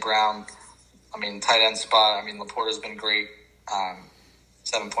out of St. Brown. I mean, tight end spot, Laporta's been great.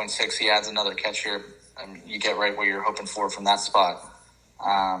 7.6, he adds another catch here. You get right what you're hoping for from that spot.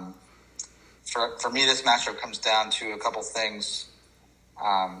 For me, this matchup comes down to a couple things.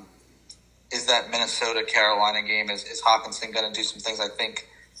 Is that Minnesota-Carolina game, is Hawkinson going to do some things? I think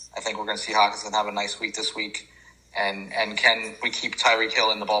we're going to see Hawkinson have a nice week this week. And can we keep Tyreek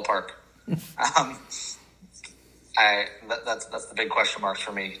Hill in the ballpark? That's the big question marks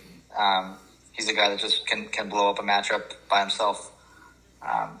for me. He's a guy that just can blow up a matchup by himself.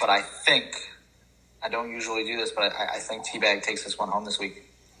 But I don't usually do this, but I think T-Bag takes this one home this week.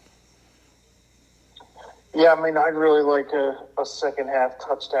 Yeah, I'd really like a second half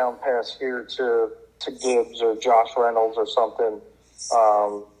touchdown pass here to Gibbs or Josh Reynolds or something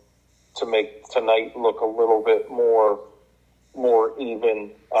to make tonight look a little bit more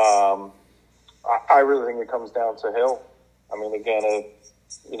even. I really think it comes down to Hill. Again, if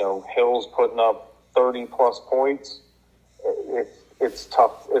Hill's putting up 30 plus points, it's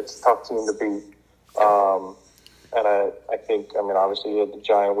tough. It's a tough team to beat. And I think, obviously he had the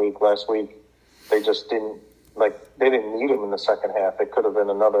giant week last week. They just didn't need him in the second half. It could have been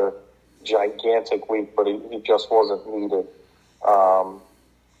another gigantic week, but he just wasn't needed.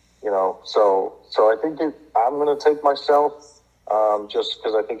 So I think I'm going to take myself just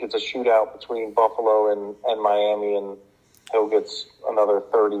because I think it's a shootout between Buffalo and Miami, and Hill gets another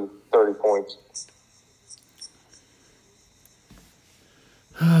 30 points.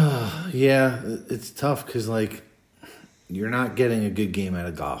 Yeah, it's tough because, you're not getting a good game out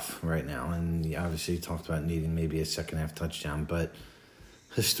of Goff right now. And you obviously talked about needing maybe a second-half touchdown. But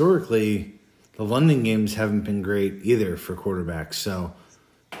historically, the London games haven't been great either for quarterbacks. So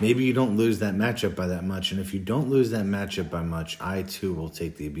maybe you don't lose that matchup by that much. And if you don't lose that matchup by much, I, too, will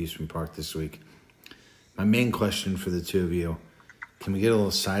take the Abusement Park this week. My main question for the two of you, can we get a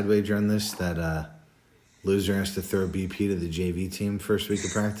little side wager on this that loser has to throw BP to the JV team first week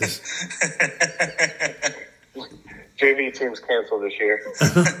of practice? JV team's canceled this year.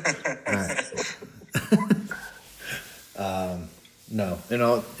 All right. No,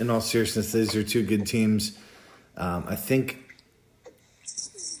 in all seriousness, these are two good teams. I think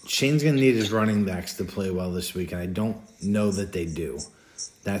Shane's going to need his running backs to play well this week, and I don't know that they do.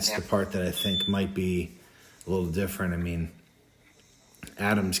 That's the part that I think might be a little different.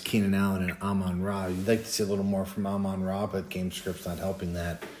 Adams, Keenan Allen, and Amon-Ra. You'd like to see a little more from Amon-Ra, but game script's not helping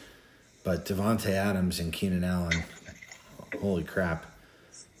that. But Devontae Adams and Keenan Allen, holy crap.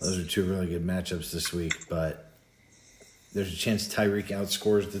 Those are two really good matchups this week, but there's a chance Tyreek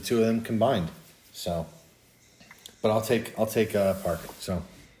outscores the two of them combined. So, but I'll take Park. So,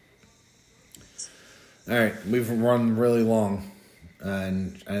 all right, we've run really long,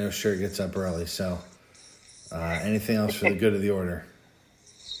 and I know Shirt gets up early. So, anything else for the good of the order?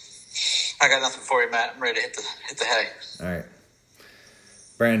 I got nothing for you, Matt. I'm ready to hit the hay. All right.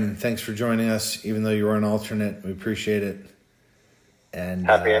 Brandon, thanks for joining us. Even though you were an alternate, we appreciate it. And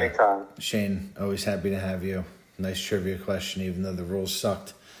happy anytime. Shane, always happy to have you. Nice trivia question, even though the rules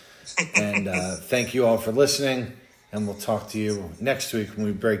sucked. And thank you all for listening. And we'll talk to you next week when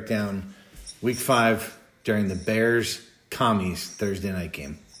we break down Week 5 during the Bears-Commies Thursday night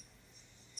game.